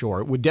attention for sure.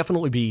 It would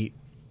definitely be...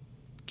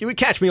 It would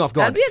catch me off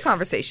guard. That'd be a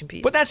conversation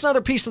piece. But that's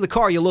another piece of the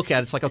car you look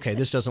at. It's like, okay,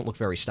 this doesn't look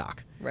very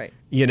stock. Right.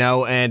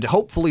 And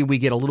hopefully we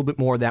get a little bit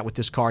more of that with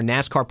this car.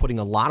 NASCAR putting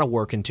a lot of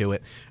work into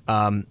it.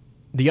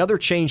 The other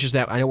changes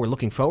that I know we're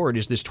looking forward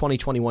is this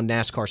 2021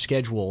 NASCAR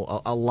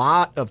schedule. A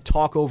lot of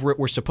talk over it.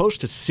 We're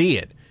supposed to see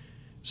it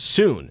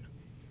soon.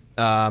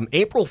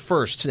 April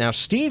 1st. Now,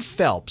 Steve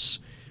Phelps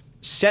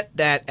set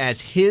that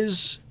as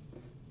his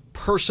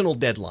personal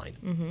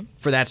deadline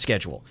for that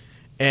schedule.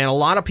 And a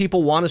lot of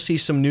people want to see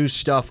some new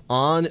stuff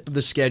on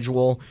the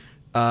schedule.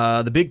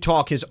 The big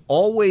talk has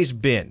always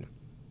been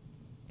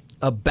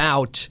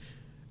about,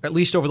 at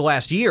least over the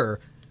last year,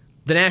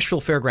 the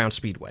Nashville Fairgrounds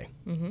Speedway.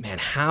 Mm-hmm. Man,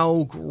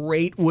 how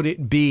great would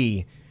it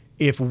be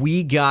if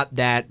we got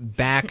that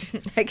back?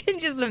 I can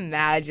just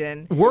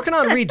imagine. Working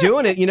on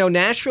redoing it.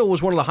 Nashville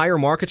was one of the higher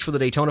markets for the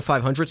Daytona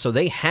 500, so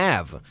they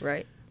have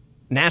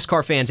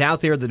NASCAR fans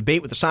out there. The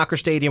debate with the soccer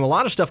stadium, a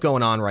lot of stuff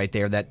going on right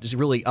there that is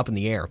really up in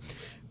the air.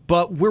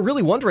 But we're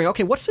really wondering,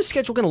 okay, what's the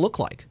schedule going to look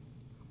like?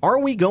 Are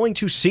we going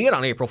to see it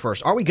on April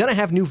 1st? Are we going to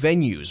have new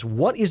venues?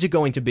 What is it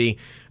going to be?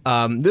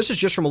 This is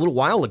just from a little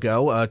while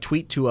ago, a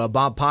tweet to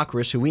Bob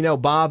Pockris, who we know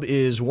Bob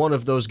is one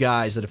of those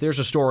guys that if there's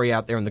a story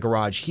out there in the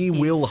garage, he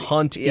will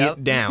hunt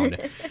it down.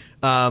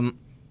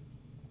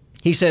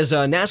 He says,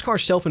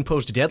 NASCAR's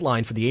self-imposed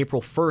deadline for the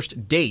April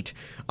 1st date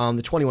on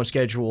the 21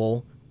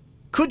 schedule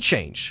could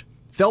change.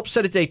 Phelps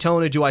said at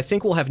Daytona, do I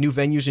think we'll have new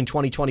venues in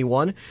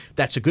 2021?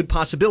 That's a good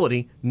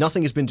possibility.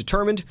 Nothing has been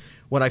determined.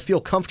 When I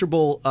feel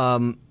comfortable,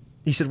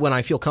 he said, when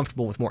I feel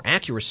comfortable with more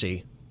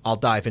accuracy, I'll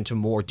dive into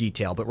more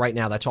detail. But right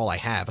now, that's all I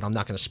have, and I'm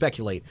not going to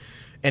speculate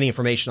any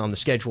information on the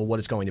schedule, what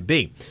it's going to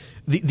be.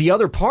 The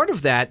other part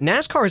of that,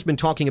 NASCAR has been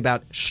talking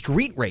about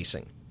street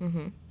racing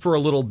for a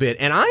little bit.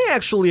 And I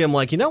actually am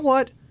like, you know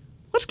what?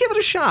 Let's give it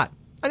a shot.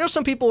 I know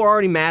some people are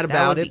already mad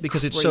about it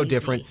because it's so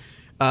different.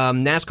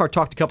 NASCAR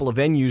talked a couple of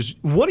venues.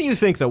 What do you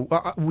think,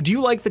 though? Do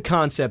you like the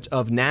concept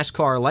of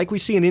NASCAR, like we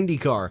see in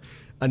IndyCar,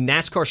 a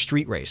NASCAR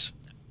street race?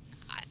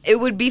 It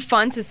would be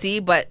fun to see,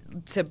 but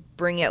to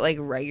bring it like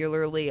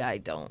regularly, I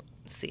don't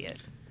see it.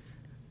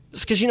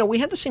 It's because, we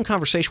had the same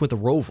conversation with the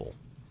Roval.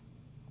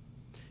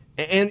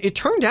 And it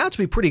turned out to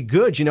be pretty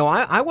good.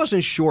 I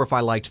wasn't sure if I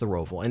liked the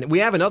Roval. And we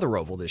have another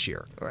Roval this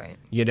year. Right.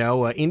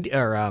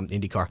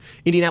 IndyCar.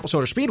 Indianapolis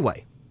Motor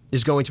Speedway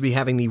is going to be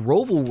having the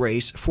Roval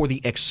race for the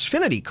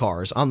Xfinity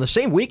cars on the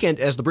same weekend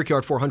as the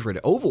Brickyard 400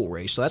 Oval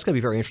race. So that's going to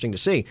be very interesting to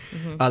see.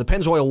 The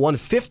Pennzoil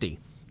 150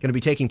 going to be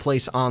taking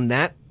place on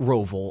that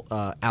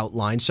Roval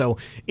outline. So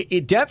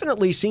it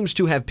definitely seems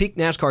to have piqued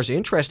NASCAR's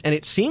interest, and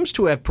it seems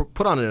to have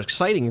put on an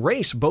exciting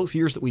race both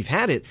years that we've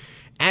had it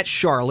at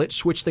Charlotte,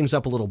 switch things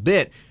up a little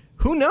bit.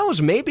 Who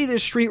knows? Maybe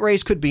this street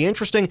race could be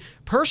interesting.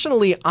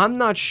 Personally, I'm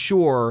not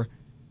sure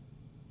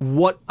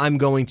what I'm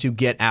going to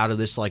get out of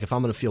this, like if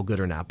I'm going to feel good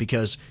or not,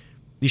 because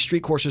these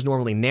street courses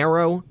normally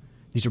narrow.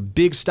 These are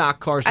big stock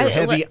cars. They're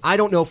heavy. I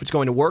don't know if it's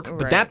going to work.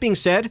 But that being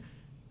said,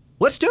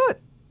 let's do it.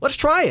 Let's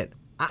try it.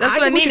 That's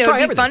what I mean. It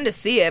would be fun to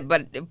see it,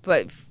 but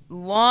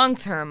long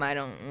term, I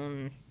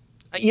don't.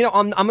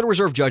 I'm going to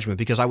reserve judgment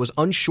because I was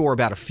unsure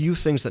about a few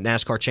things that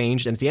NASCAR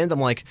changed, and at the end, I'm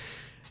like,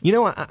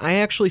 I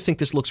actually think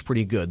this looks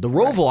pretty good. The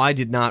Roval, I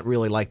did not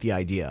really like the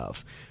idea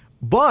of,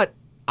 but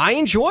I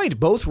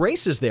enjoyed both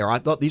races there. I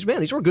thought these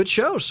were good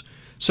shows.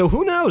 So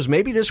who knows?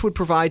 Maybe this would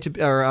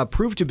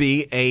prove to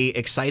be a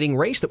exciting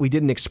race that we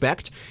didn't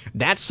expect.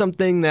 That's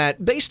something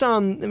that, based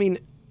on,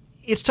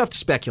 it's tough to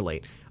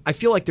speculate. I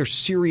feel like they're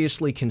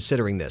seriously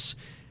considering this.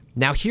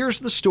 Now, here's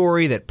the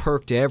story that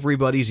perked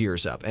everybody's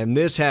ears up, and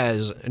this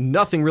has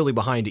nothing really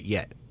behind it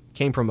yet. It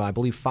came from, I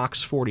believe,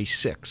 Fox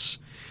 46.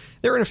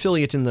 They're an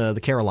affiliate in the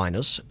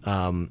Carolinas.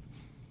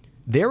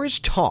 There is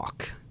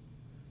talk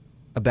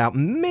about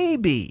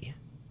maybe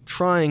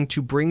trying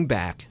to bring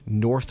back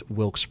North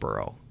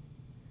Wilkesboro.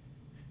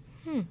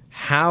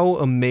 How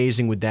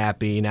amazing would that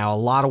be? Now, a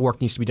lot of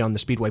work needs to be done in the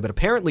Speedway, but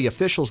apparently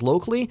officials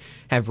locally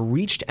have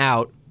reached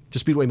out to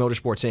Speedway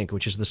Motorsports, Inc.,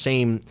 which is the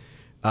same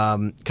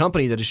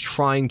company that is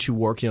trying to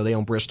work, they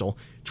own Bristol,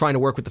 trying to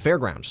work with the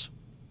fairgrounds.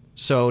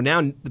 So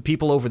now the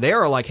people over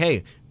there are like,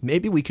 hey,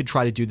 maybe we could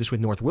try to do this with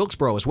North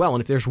Wilkesboro as well.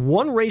 And if there's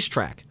one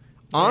racetrack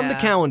on the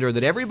calendar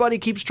that everybody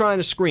keeps trying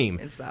to scream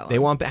they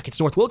want back, it's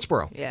North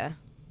Wilkesboro. Yeah.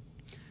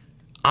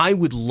 I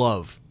would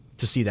love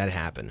to see that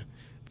happen.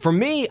 For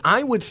me,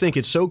 I would think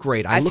it's so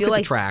great. I look feel at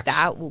like the tracks.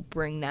 That will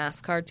bring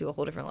NASCAR to a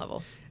whole different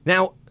level.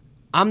 Now,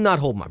 I'm not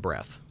holding my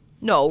breath.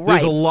 No, right.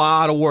 There's a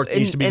lot of work that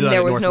needs to be done. And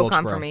there was at no North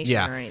Wilkesboro.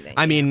 confirmation or anything.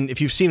 I mean,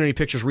 if you've seen any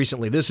pictures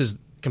recently, this is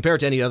compared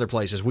to any other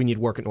places, we need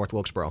work at North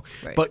Wilkesboro.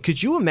 Right. But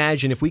could you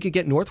imagine if we could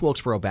get North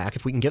Wilkesboro back,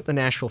 if we can get the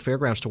Nashville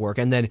Fairgrounds to work,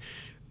 and then,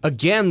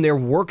 again, they're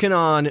working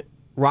on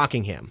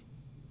Rockingham.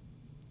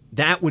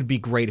 That would be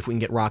great if we can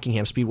get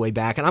Rockingham Speedway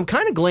back. And I'm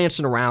kind of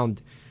glancing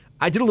around.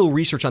 I did a little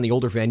research on the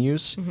older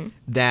venues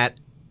that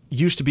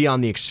used to be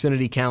on the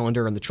Xfinity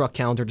calendar and the truck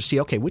calendar to see,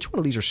 okay, which one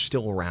of these are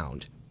still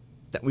around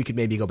that we could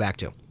maybe go back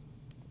to.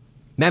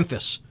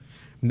 Memphis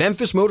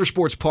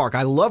Motorsports Park.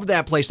 I love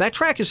that place. That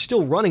track is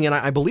still running, and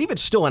I believe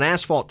it's still an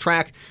asphalt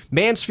track.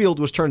 Mansfield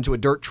was turned into a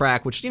dirt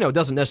track, which,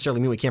 doesn't necessarily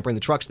mean we can't bring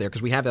the trucks there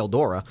because we have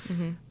Eldora.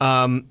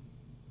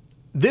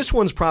 This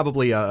one's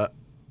probably a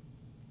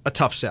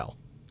tough sell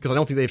because I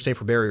don't think they have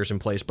safer barriers in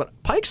place.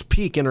 But Pikes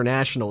Peak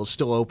International is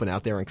still open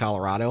out there in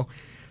Colorado.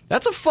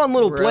 That's a fun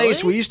little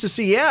place we used to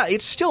see. Yeah,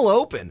 it's still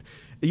open.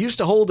 It used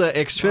to hold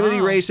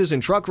Xfinity races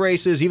and truck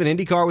races. Even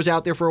IndyCar was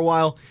out there for a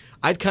while.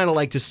 I'd kind of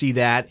like to see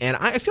that. And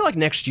I feel like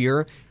next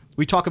year,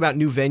 we talk about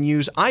new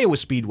venues. Iowa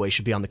Speedway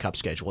should be on the Cup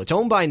schedule. It's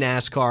owned by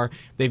NASCAR.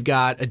 They've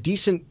got a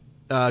decent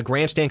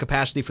grandstand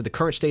capacity for the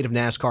current state of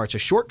NASCAR. It's a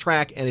short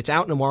track, and it's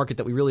out in a market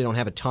that we really don't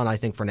have a ton, I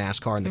think, for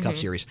NASCAR in the Cup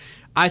Series.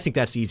 I think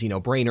that's easy,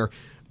 no-brainer,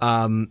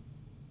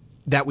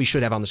 that we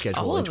should have on the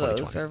schedule all in of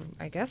 2020. those are,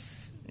 I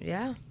guess,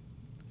 yeah.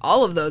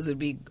 All of those would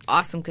be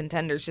awesome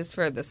contenders just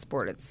for the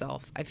sport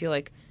itself. I feel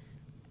like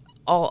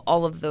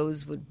all of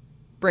those would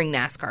bring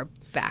NASCAR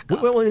back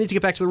up. Well, we need to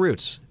get back to the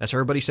roots. That's what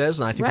everybody says,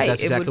 and I think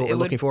that's exactly what we're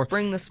looking for.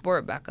 Bring the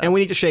sport back up. And we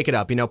need to shake it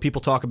up.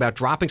 People talk about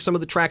dropping some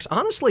of the tracks.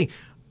 Honestly,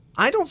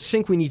 I don't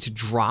think we need to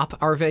drop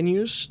our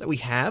venues that we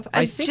have.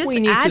 I think just we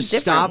need add to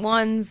stop. different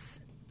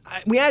ones.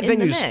 We add in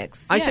venues. The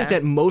mix. I think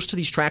that most of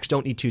these tracks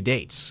don't need 2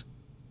 dates.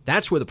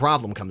 That's where the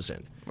problem comes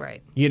in.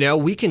 Right.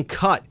 We can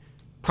cut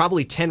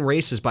probably 10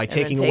 races by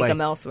taking take away. them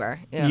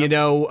elsewhere.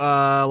 Yeah.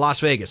 Las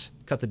Vegas,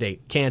 cut the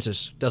date.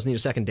 Kansas doesn't need a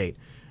second date.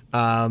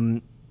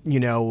 Just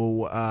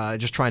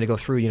trying to go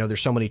through,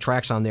 there's so many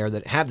tracks on there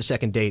that have the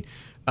second date.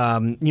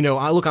 I'm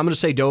going to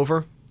say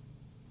Dover.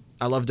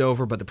 I love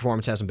Dover, but the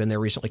performance hasn't been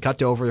there recently. Cut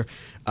Dover.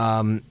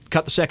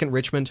 Cut the second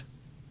Richmond,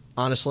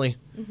 honestly.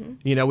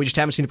 We just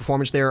haven't seen the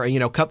performance there.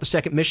 Cut the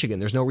second Michigan.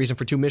 There's no reason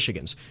for 2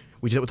 Michigans.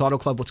 We did it with Auto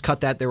Club. Let's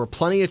cut that. There were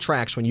plenty of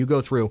tracks when you go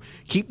through.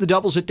 Keep the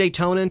doubles at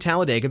Daytona and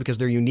Talladega because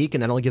they're unique,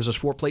 and that only gives us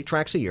 4 plate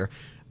tracks a year.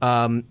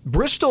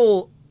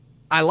 Bristol,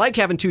 I like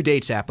having 2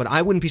 dates at, but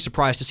I wouldn't be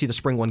surprised to see the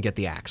spring one get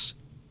the axe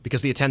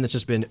because the attendance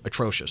has been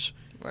atrocious.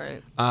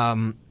 Right.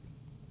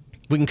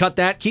 We can cut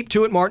that. Keep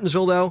 2 at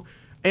Martinsville, though.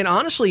 And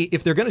honestly,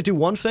 if they're going to do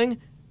one thing,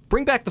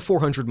 bring back the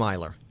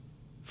 400-miler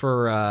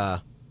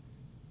for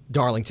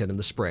Darlington in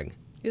the spring.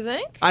 You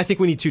think? I think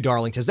we need 2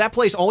 Darlingtons. That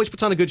place always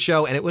puts on a good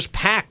show, and it was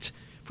packed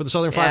for the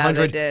Southern 500.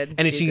 They did.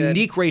 And it's a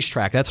unique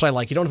racetrack. That's what I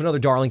like. You don't have another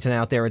Darlington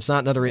out there. It's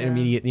not another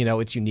intermediate.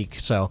 It's unique.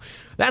 So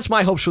that's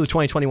my hopes for the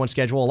 2021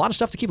 schedule. A lot of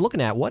stuff to keep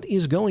looking at. What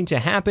is going to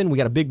happen? We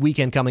got a big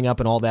weekend coming up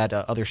and all that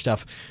other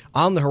stuff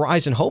on the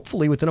horizon.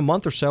 Hopefully, within a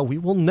month or so, we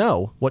will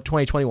know what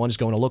 2021 is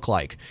going to look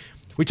like.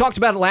 We talked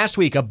about it last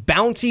week, a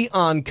bounty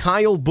on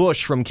Kyle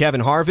Busch from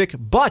Kevin Harvick,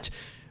 but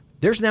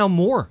there's now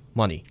more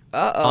money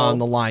on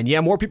the line.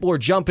 Yeah, more people are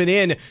jumping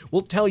in.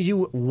 We'll tell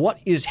you what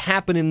is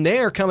happening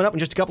there coming up in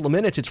just a couple of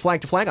minutes. It's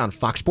Flag to Flag on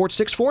Fox Sports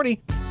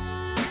 640.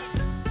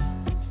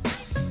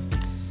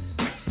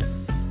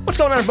 What's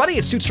going on, everybody?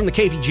 It's Suits from the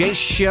KVJ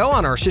Show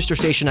on our sister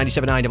station,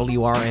 97.9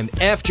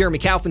 WRMF. Jeremy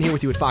Kaufman here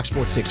with you at Fox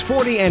Sports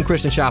 640, and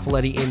Kristen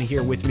Schiaffoletti in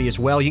here with me as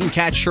well. You can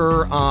catch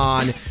her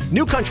on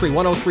New Country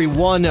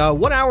 103.1.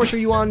 What hours are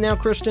you on now,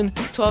 Kristen?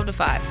 12 to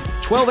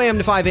 5. 12 a.m.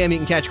 to 5 a.m. You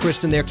can catch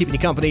Kristen there, keeping you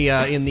company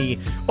in the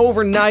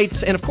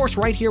overnights. And, of course,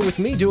 right here with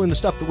me doing the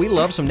stuff that we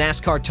love, some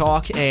NASCAR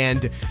talk.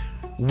 And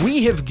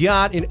we have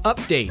got an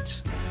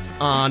update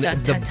on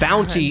the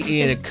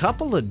bounty in a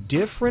couple of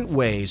different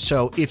ways.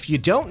 So if you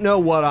don't know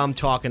what I'm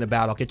talking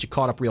about, I'll get you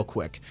caught up real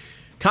quick.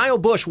 Kyle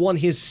Busch won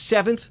his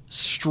 7th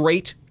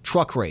straight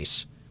truck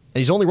race, and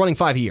he's only running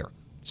 5 a year.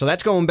 So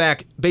that's going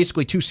back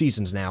basically 2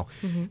 seasons now.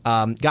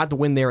 Got the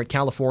win there at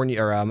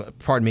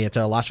at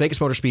Las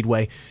Vegas Motor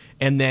Speedway,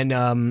 and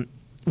then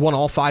won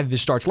all 5 of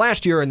his starts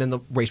last year, and then the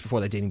race before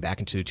that dating back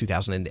into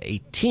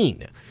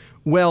 2018.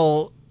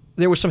 Well,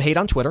 there was some hate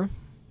on Twitter.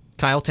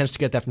 Kyle tends to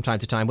get that from time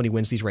to time when he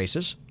wins these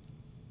races.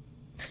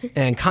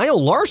 And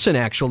Kyle Larson,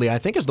 actually, I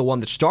think is the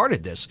one that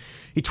started this.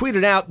 He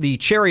tweeted out the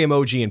cherry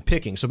emoji in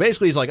picking. So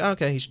basically he's like,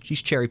 okay,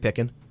 he's cherry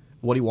picking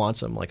what he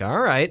wants. I'm like, all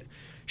right.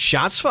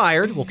 Shots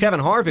fired. Well, Kevin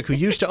Harvick, who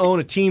used to own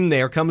a team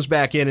there, comes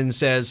back in and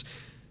says,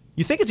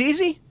 you think it's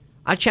easy?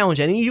 I challenge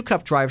any of you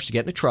Cup drivers to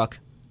get in a truck,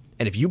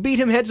 and if you beat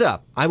him heads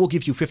up, I will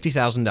give you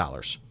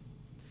 $50,000.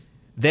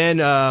 Then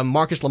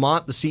Marcus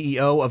Lamont, the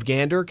CEO of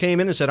Gander,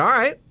 came in and said, all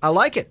right, I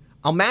like it.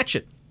 I'll match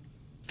it.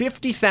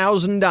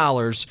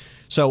 $50,000.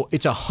 So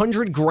it's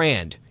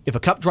 $100,000. If a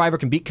Cup driver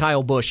can beat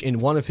Kyle Busch in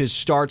one of his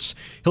starts,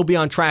 he'll be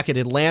on track at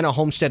Atlanta,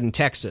 Homestead, and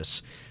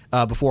Texas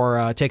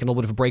before taking a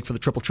little bit of a break for the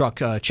Triple Truck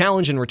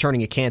Challenge and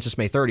returning at Kansas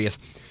May 30th.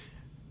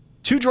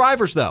 2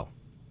 drivers, though,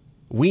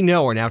 we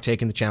know are now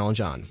taking the challenge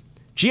on.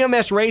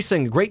 GMS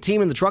Racing, a great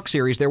team in the Truck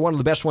Series. They're one of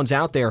the best ones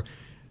out there,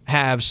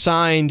 have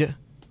signed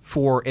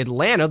for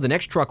Atlanta, the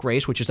next truck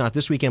race, which is not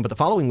this weekend but the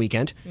following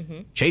weekend.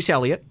 Chase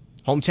Elliott,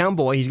 hometown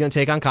boy, he's going to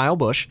take on Kyle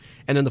Busch.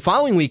 And then the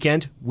following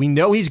weekend, we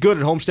know he's good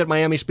at Homestead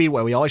Miami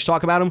Speedway. We always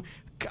talk about him.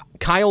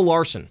 Kyle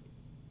Larson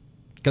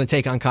going to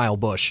take on Kyle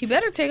Busch. You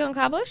better take on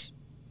Kyle Busch.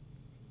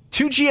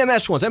 2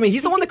 GMS ones. I mean,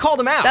 he's the one that called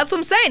him out. That's what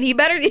I'm saying. He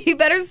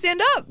better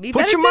stand up.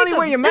 Put your money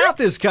where your mouth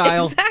is,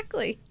 Kyle.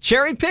 Exactly.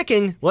 Cherry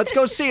picking. Let's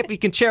go see if you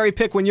can cherry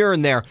pick when you're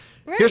in there.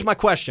 Right. Here's my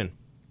question.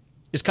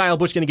 Is Kyle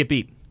Busch going to get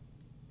beat?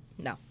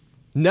 No.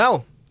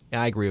 No.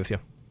 Yeah, I agree with you.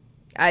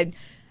 I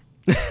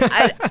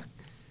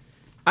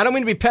I don't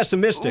mean to be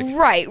pessimistic.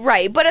 Right.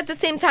 But at the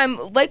same time,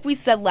 like we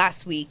said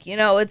last week,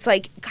 it's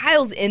like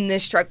Kyle's in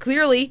this truck.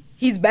 Clearly,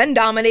 he's been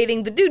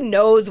dominating. The dude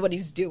knows what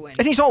he's doing.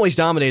 And he's always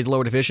dominated the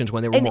lower divisions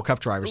when there were more Cup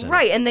drivers in it.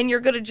 Right, and then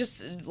you're going to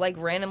just,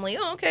 randomly,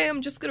 okay,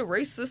 I'm just going to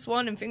race this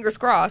one and fingers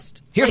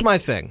crossed. Here's my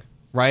thing,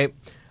 right?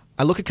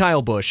 I look at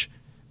Kyle Busch.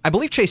 I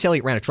believe Chase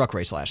Elliott ran a truck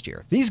race last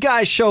year. These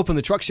guys show up in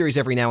the truck series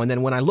every now and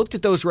then. When I looked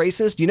at those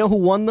races, do you know who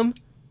won them?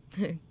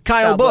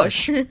 Kyle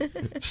Busch.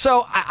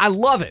 So I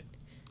love it.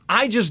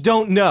 I just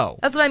don't know.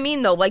 That's what I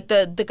mean, though. Like,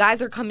 the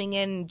guys are coming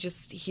in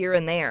just here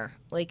and there.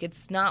 Like,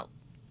 it's not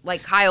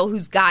like Kyle,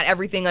 who's got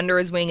everything under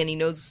his wing and he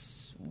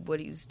knows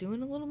what he's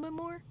doing a little bit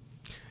more.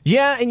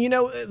 Yeah, and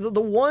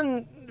the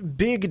one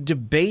big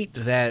debate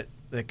that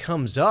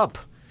comes up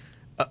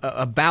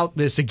about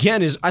this,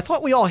 again, is I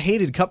thought we all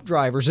hated Cup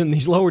drivers in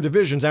these lower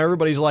divisions.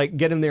 Everybody's like,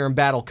 get in there and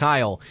battle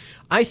Kyle.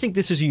 I think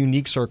this is a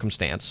unique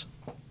circumstance.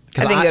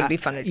 I think it would be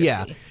fun to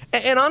just see.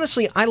 And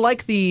honestly, I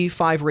like the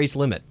 5 race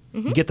limit.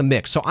 You get the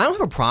mix. So I don't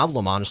have a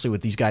problem, honestly, with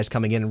these guys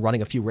coming in and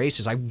running a few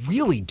races. I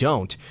really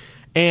don't.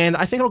 And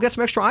I think it'll get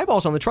some extra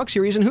eyeballs on the truck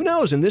series. And who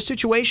knows? In this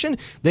situation,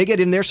 they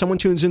get in there, someone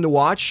tunes in to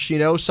watch.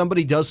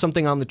 Somebody does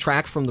something on the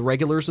track from the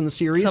regulars in the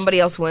series. Somebody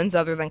else wins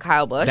other than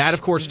Kyle Busch. That,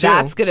 of course, too.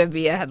 That's going to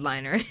be a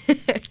headliner.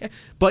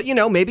 But,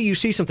 maybe you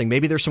see something.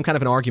 Maybe there's some kind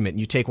of an argument and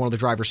you take one of the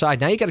driver's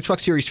side. Now you got a truck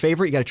series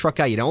favorite. You got a truck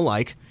guy you don't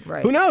like.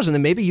 Right. Who knows? And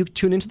then maybe you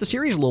tune into the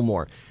series a little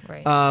more.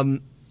 Right.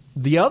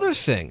 The other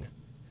thing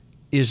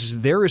is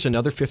there is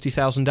another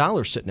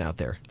 $50,000 sitting out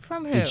there.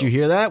 From who? Did you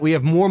hear that? We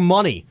have more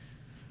money.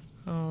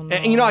 Oh, no.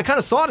 And, I kind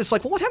of thought, it's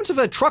like, well, what happens if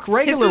a truck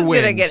regular wins? This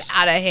is going to get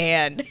out of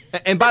hand.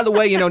 And by the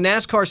way,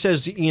 NASCAR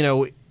says,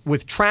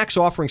 with tracks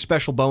offering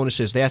special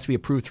bonuses, they have to be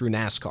approved through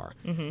NASCAR.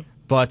 Mm-hmm.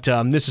 But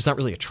this is not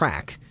really a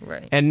track.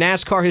 Right. And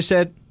NASCAR has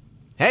said,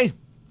 hey,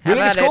 you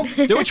think it's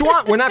cool? Do what you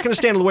want. We're not going to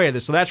stand in the way of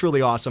this. So that's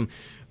really awesome.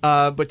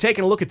 But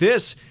taking a look at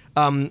this,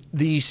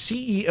 the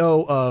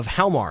CEO of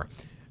Halmar,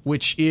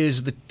 which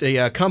is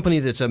the company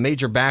that's a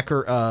major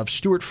backer of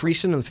Stuart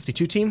Friesen on the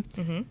 52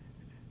 team,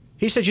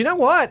 he said, you know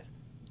what?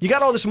 You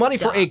got all this money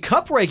for a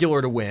Cup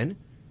regular to win.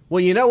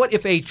 Well, you know what?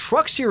 If a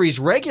Truck Series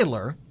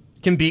regular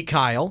can beat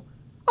Kyle,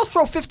 I'll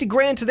throw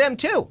 $50,000 to them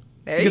too.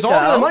 Because all the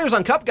other money was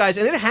on Cup guys,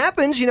 and it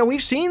happens.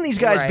 We've seen these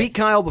guys beat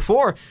Kyle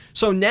before.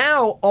 So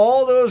now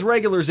all those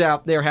regulars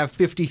out there have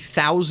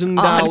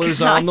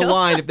 $50,000 on the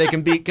line if they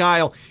can beat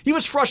Kyle. He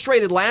was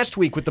frustrated last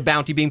week with the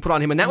bounty being put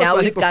on him, and that was,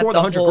 I think, before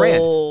the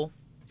 $100,000.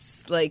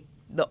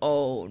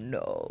 Oh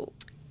no.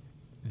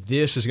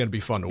 This is going to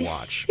be fun to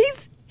watch.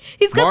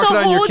 He's got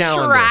the whole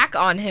track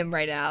on him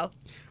right now.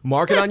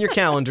 Mark it on your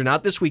calendar,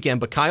 not this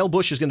weekend, but Kyle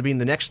Busch is going to be in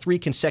the next 3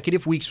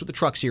 consecutive weeks with the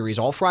Truck Series,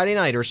 all Friday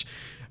nighters.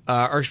 We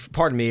have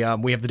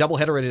the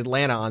doubleheader at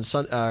Atlanta on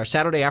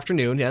Saturday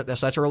afternoon. Yeah,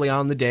 that's early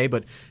on in the day,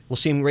 but we'll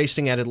see him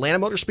racing at Atlanta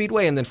Motor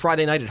Speedway, and then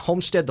Friday night at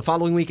Homestead the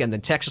following week, and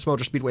then Texas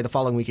Motor Speedway the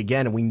following week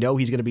again. And we know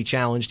he's going to be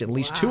challenged, at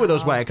least 2 of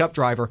those by a Cup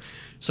driver.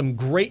 Some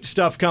great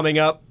stuff coming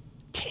up.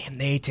 Can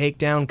they take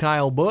down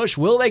Kyle Busch?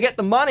 Will they get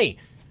the money?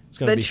 It's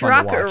going to be fun to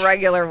watch. The truck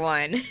regular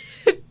one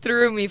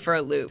threw me for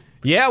a loop.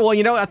 Yeah, well,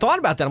 I thought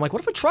about that. I'm like,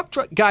 what if a truck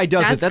guy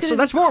does it?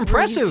 That's more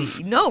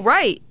impressive. No,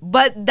 right.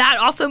 But that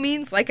also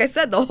means, like I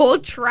said, the whole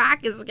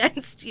track is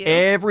against you.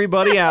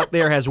 Everybody out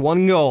there has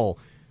one goal.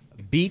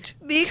 Beat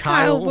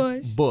Kyle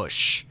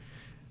Busch.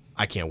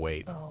 I can't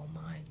wait. Oh,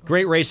 my God.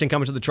 Great racing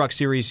coming to the Truck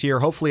Series here.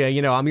 Hopefully,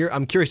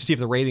 I'm curious to see if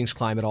the ratings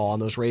climb at all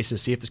on those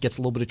races, see if this gets a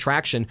little bit of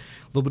traction,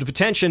 a little bit of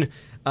attention.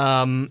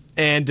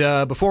 And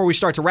before we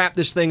start to wrap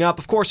this thing up,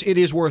 of course, it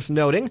is worth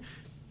noting,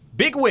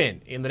 big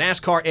win in the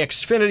NASCAR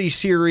Xfinity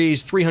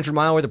Series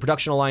 300-mile with the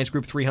Production Alliance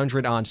Group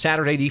 300 on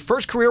Saturday. The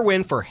first career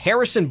win for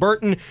Harrison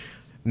Burton.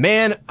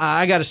 Man,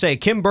 I got to say,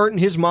 Kim Burton,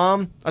 his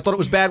mom, I thought it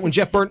was bad when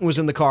Jeff Burton was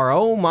in the car.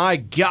 Oh, my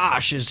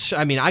gosh.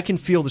 I can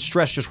feel the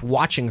stress just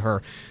watching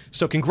her.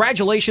 So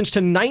congratulations to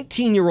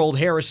 19-year-old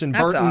Harrison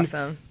Burton. That's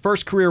awesome.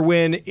 First career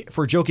win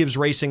for Joe Gibbs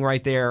Racing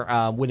right there,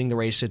 winning the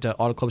race at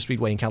Auto Club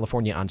Speedway in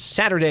California on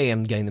Saturday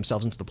and getting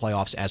themselves into the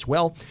playoffs as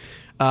well.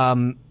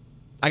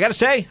 I got to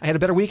say, I had a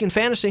better week in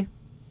fantasy.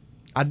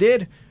 I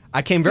did.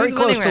 I came very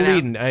close to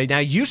leading. Now,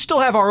 you still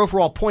have our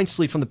overall points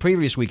lead from the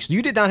previous weeks.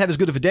 You did not have as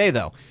good of a day,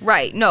 though.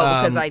 Right. No,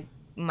 because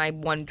my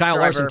one Kyle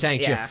driver, Larson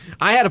tanked you.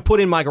 I had to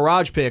put in my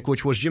garage pick,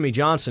 which was Jimmy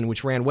Johnson,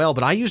 which ran well,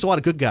 but I used a lot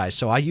of good guys.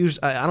 So I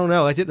don't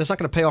know. That's not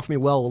going to pay off for me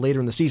well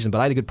later in the season, but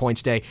I had a good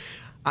points day.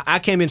 I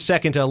came in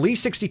second to Lee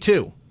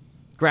 62.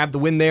 Grabbed the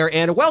win there.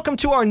 And welcome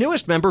to our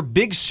newest member,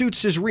 Big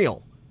Suits is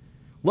Real.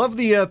 Love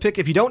the pick.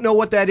 If you don't know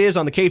what that is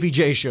on the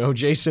KVJ show,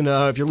 Jason,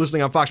 if you're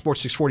listening on Fox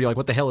Sports 640, you're like,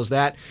 what the hell is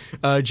that?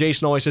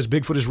 Jason always says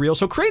Bigfoot is real.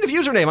 So creative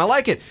username. I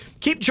like it.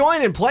 Keep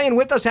joining, playing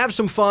with us, have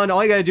some fun.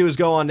 All you got to do is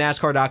go on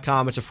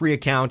NASCAR.com. It's a free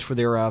account for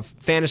their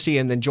fantasy,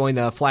 and then join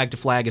the Flag to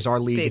Flag as our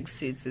league. Big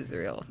Suits is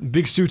real.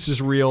 Big Suits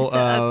is real.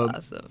 That's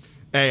awesome.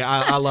 Hey,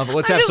 I love it.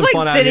 Let's I'm have some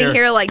fun out here. I'm just sitting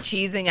here like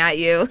cheesing at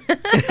you.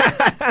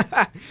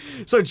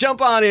 So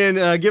jump on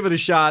in, give it a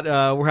shot.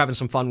 We're having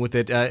some fun with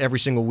it every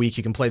single week.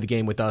 You can play the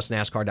game with us,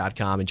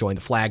 NASCAR.com, and join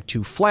the Flag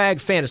to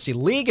Flag Fantasy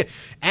League.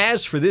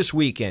 As for this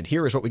weekend,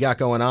 here is what we got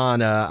going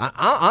on.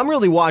 I'm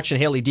really watching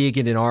Haley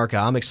Deegan in ARCA.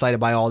 I'm excited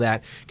by all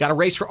that. Got a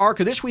race for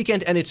ARCA this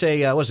weekend, and it's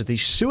the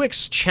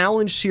Suix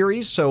Challenge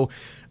Series. So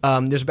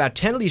there's about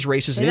 10 of these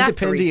races, an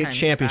independent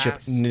championship.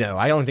 Fast. No,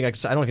 I don't think I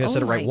said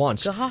it right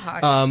once.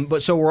 Gosh.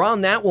 But so we're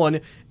on that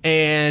one,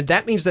 and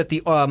that means that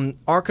the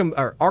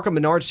ARCA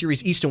Menard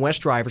Series East and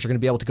West drivers are going to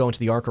be able to go into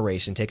the ARCA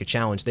race and take a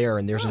challenge there,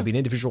 and there's going to be an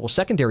individual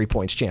secondary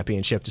points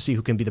championship to see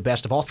who can be the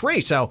best of all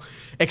three. So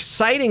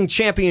exciting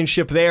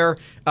championship there.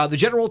 The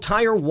General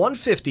Tire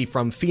 150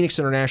 from Phoenix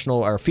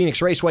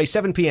Raceway,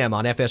 7 p.m.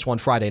 on FS1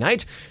 Friday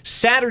night.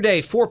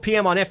 Saturday, 4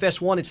 p.m. on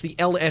FS1, it's the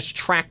LS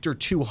Tractor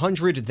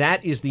 200.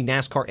 That is the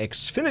NASCAR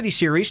Xfinity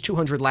Series,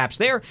 200 laps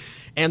there.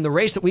 And the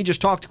race that we just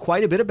talked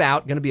quite a bit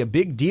about, going to be a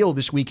big deal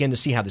this weekend to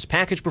see how this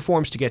package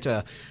performs, to get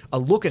a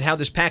look at how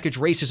this package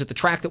races at the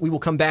track that we will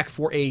come back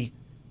for a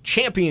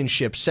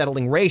championship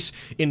settling race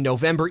in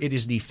November. It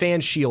is the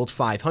Fan Shield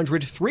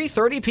 500,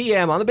 3:30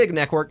 p.m. on the big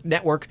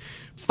network.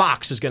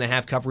 Fox is going to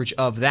have coverage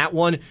of that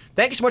one.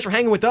 Thank you so much for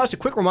hanging with us. A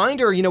quick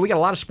reminder, we got a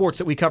lot of sports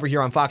that we cover here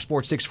on Fox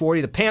Sports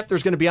 640. The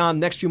Panthers going to be on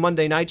next few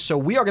Monday nights, so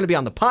we are going to be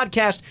on the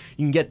podcast.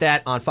 You can get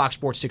that on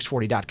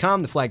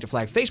foxsports640.com, the Flag to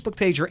Flag Facebook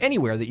page, or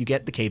anywhere that you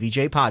get the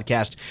KVJ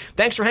podcast.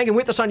 Thanks for hanging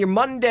with us on your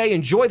Monday.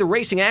 Enjoy the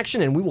racing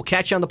action, and we will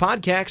catch you on the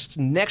podcast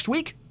next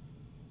week.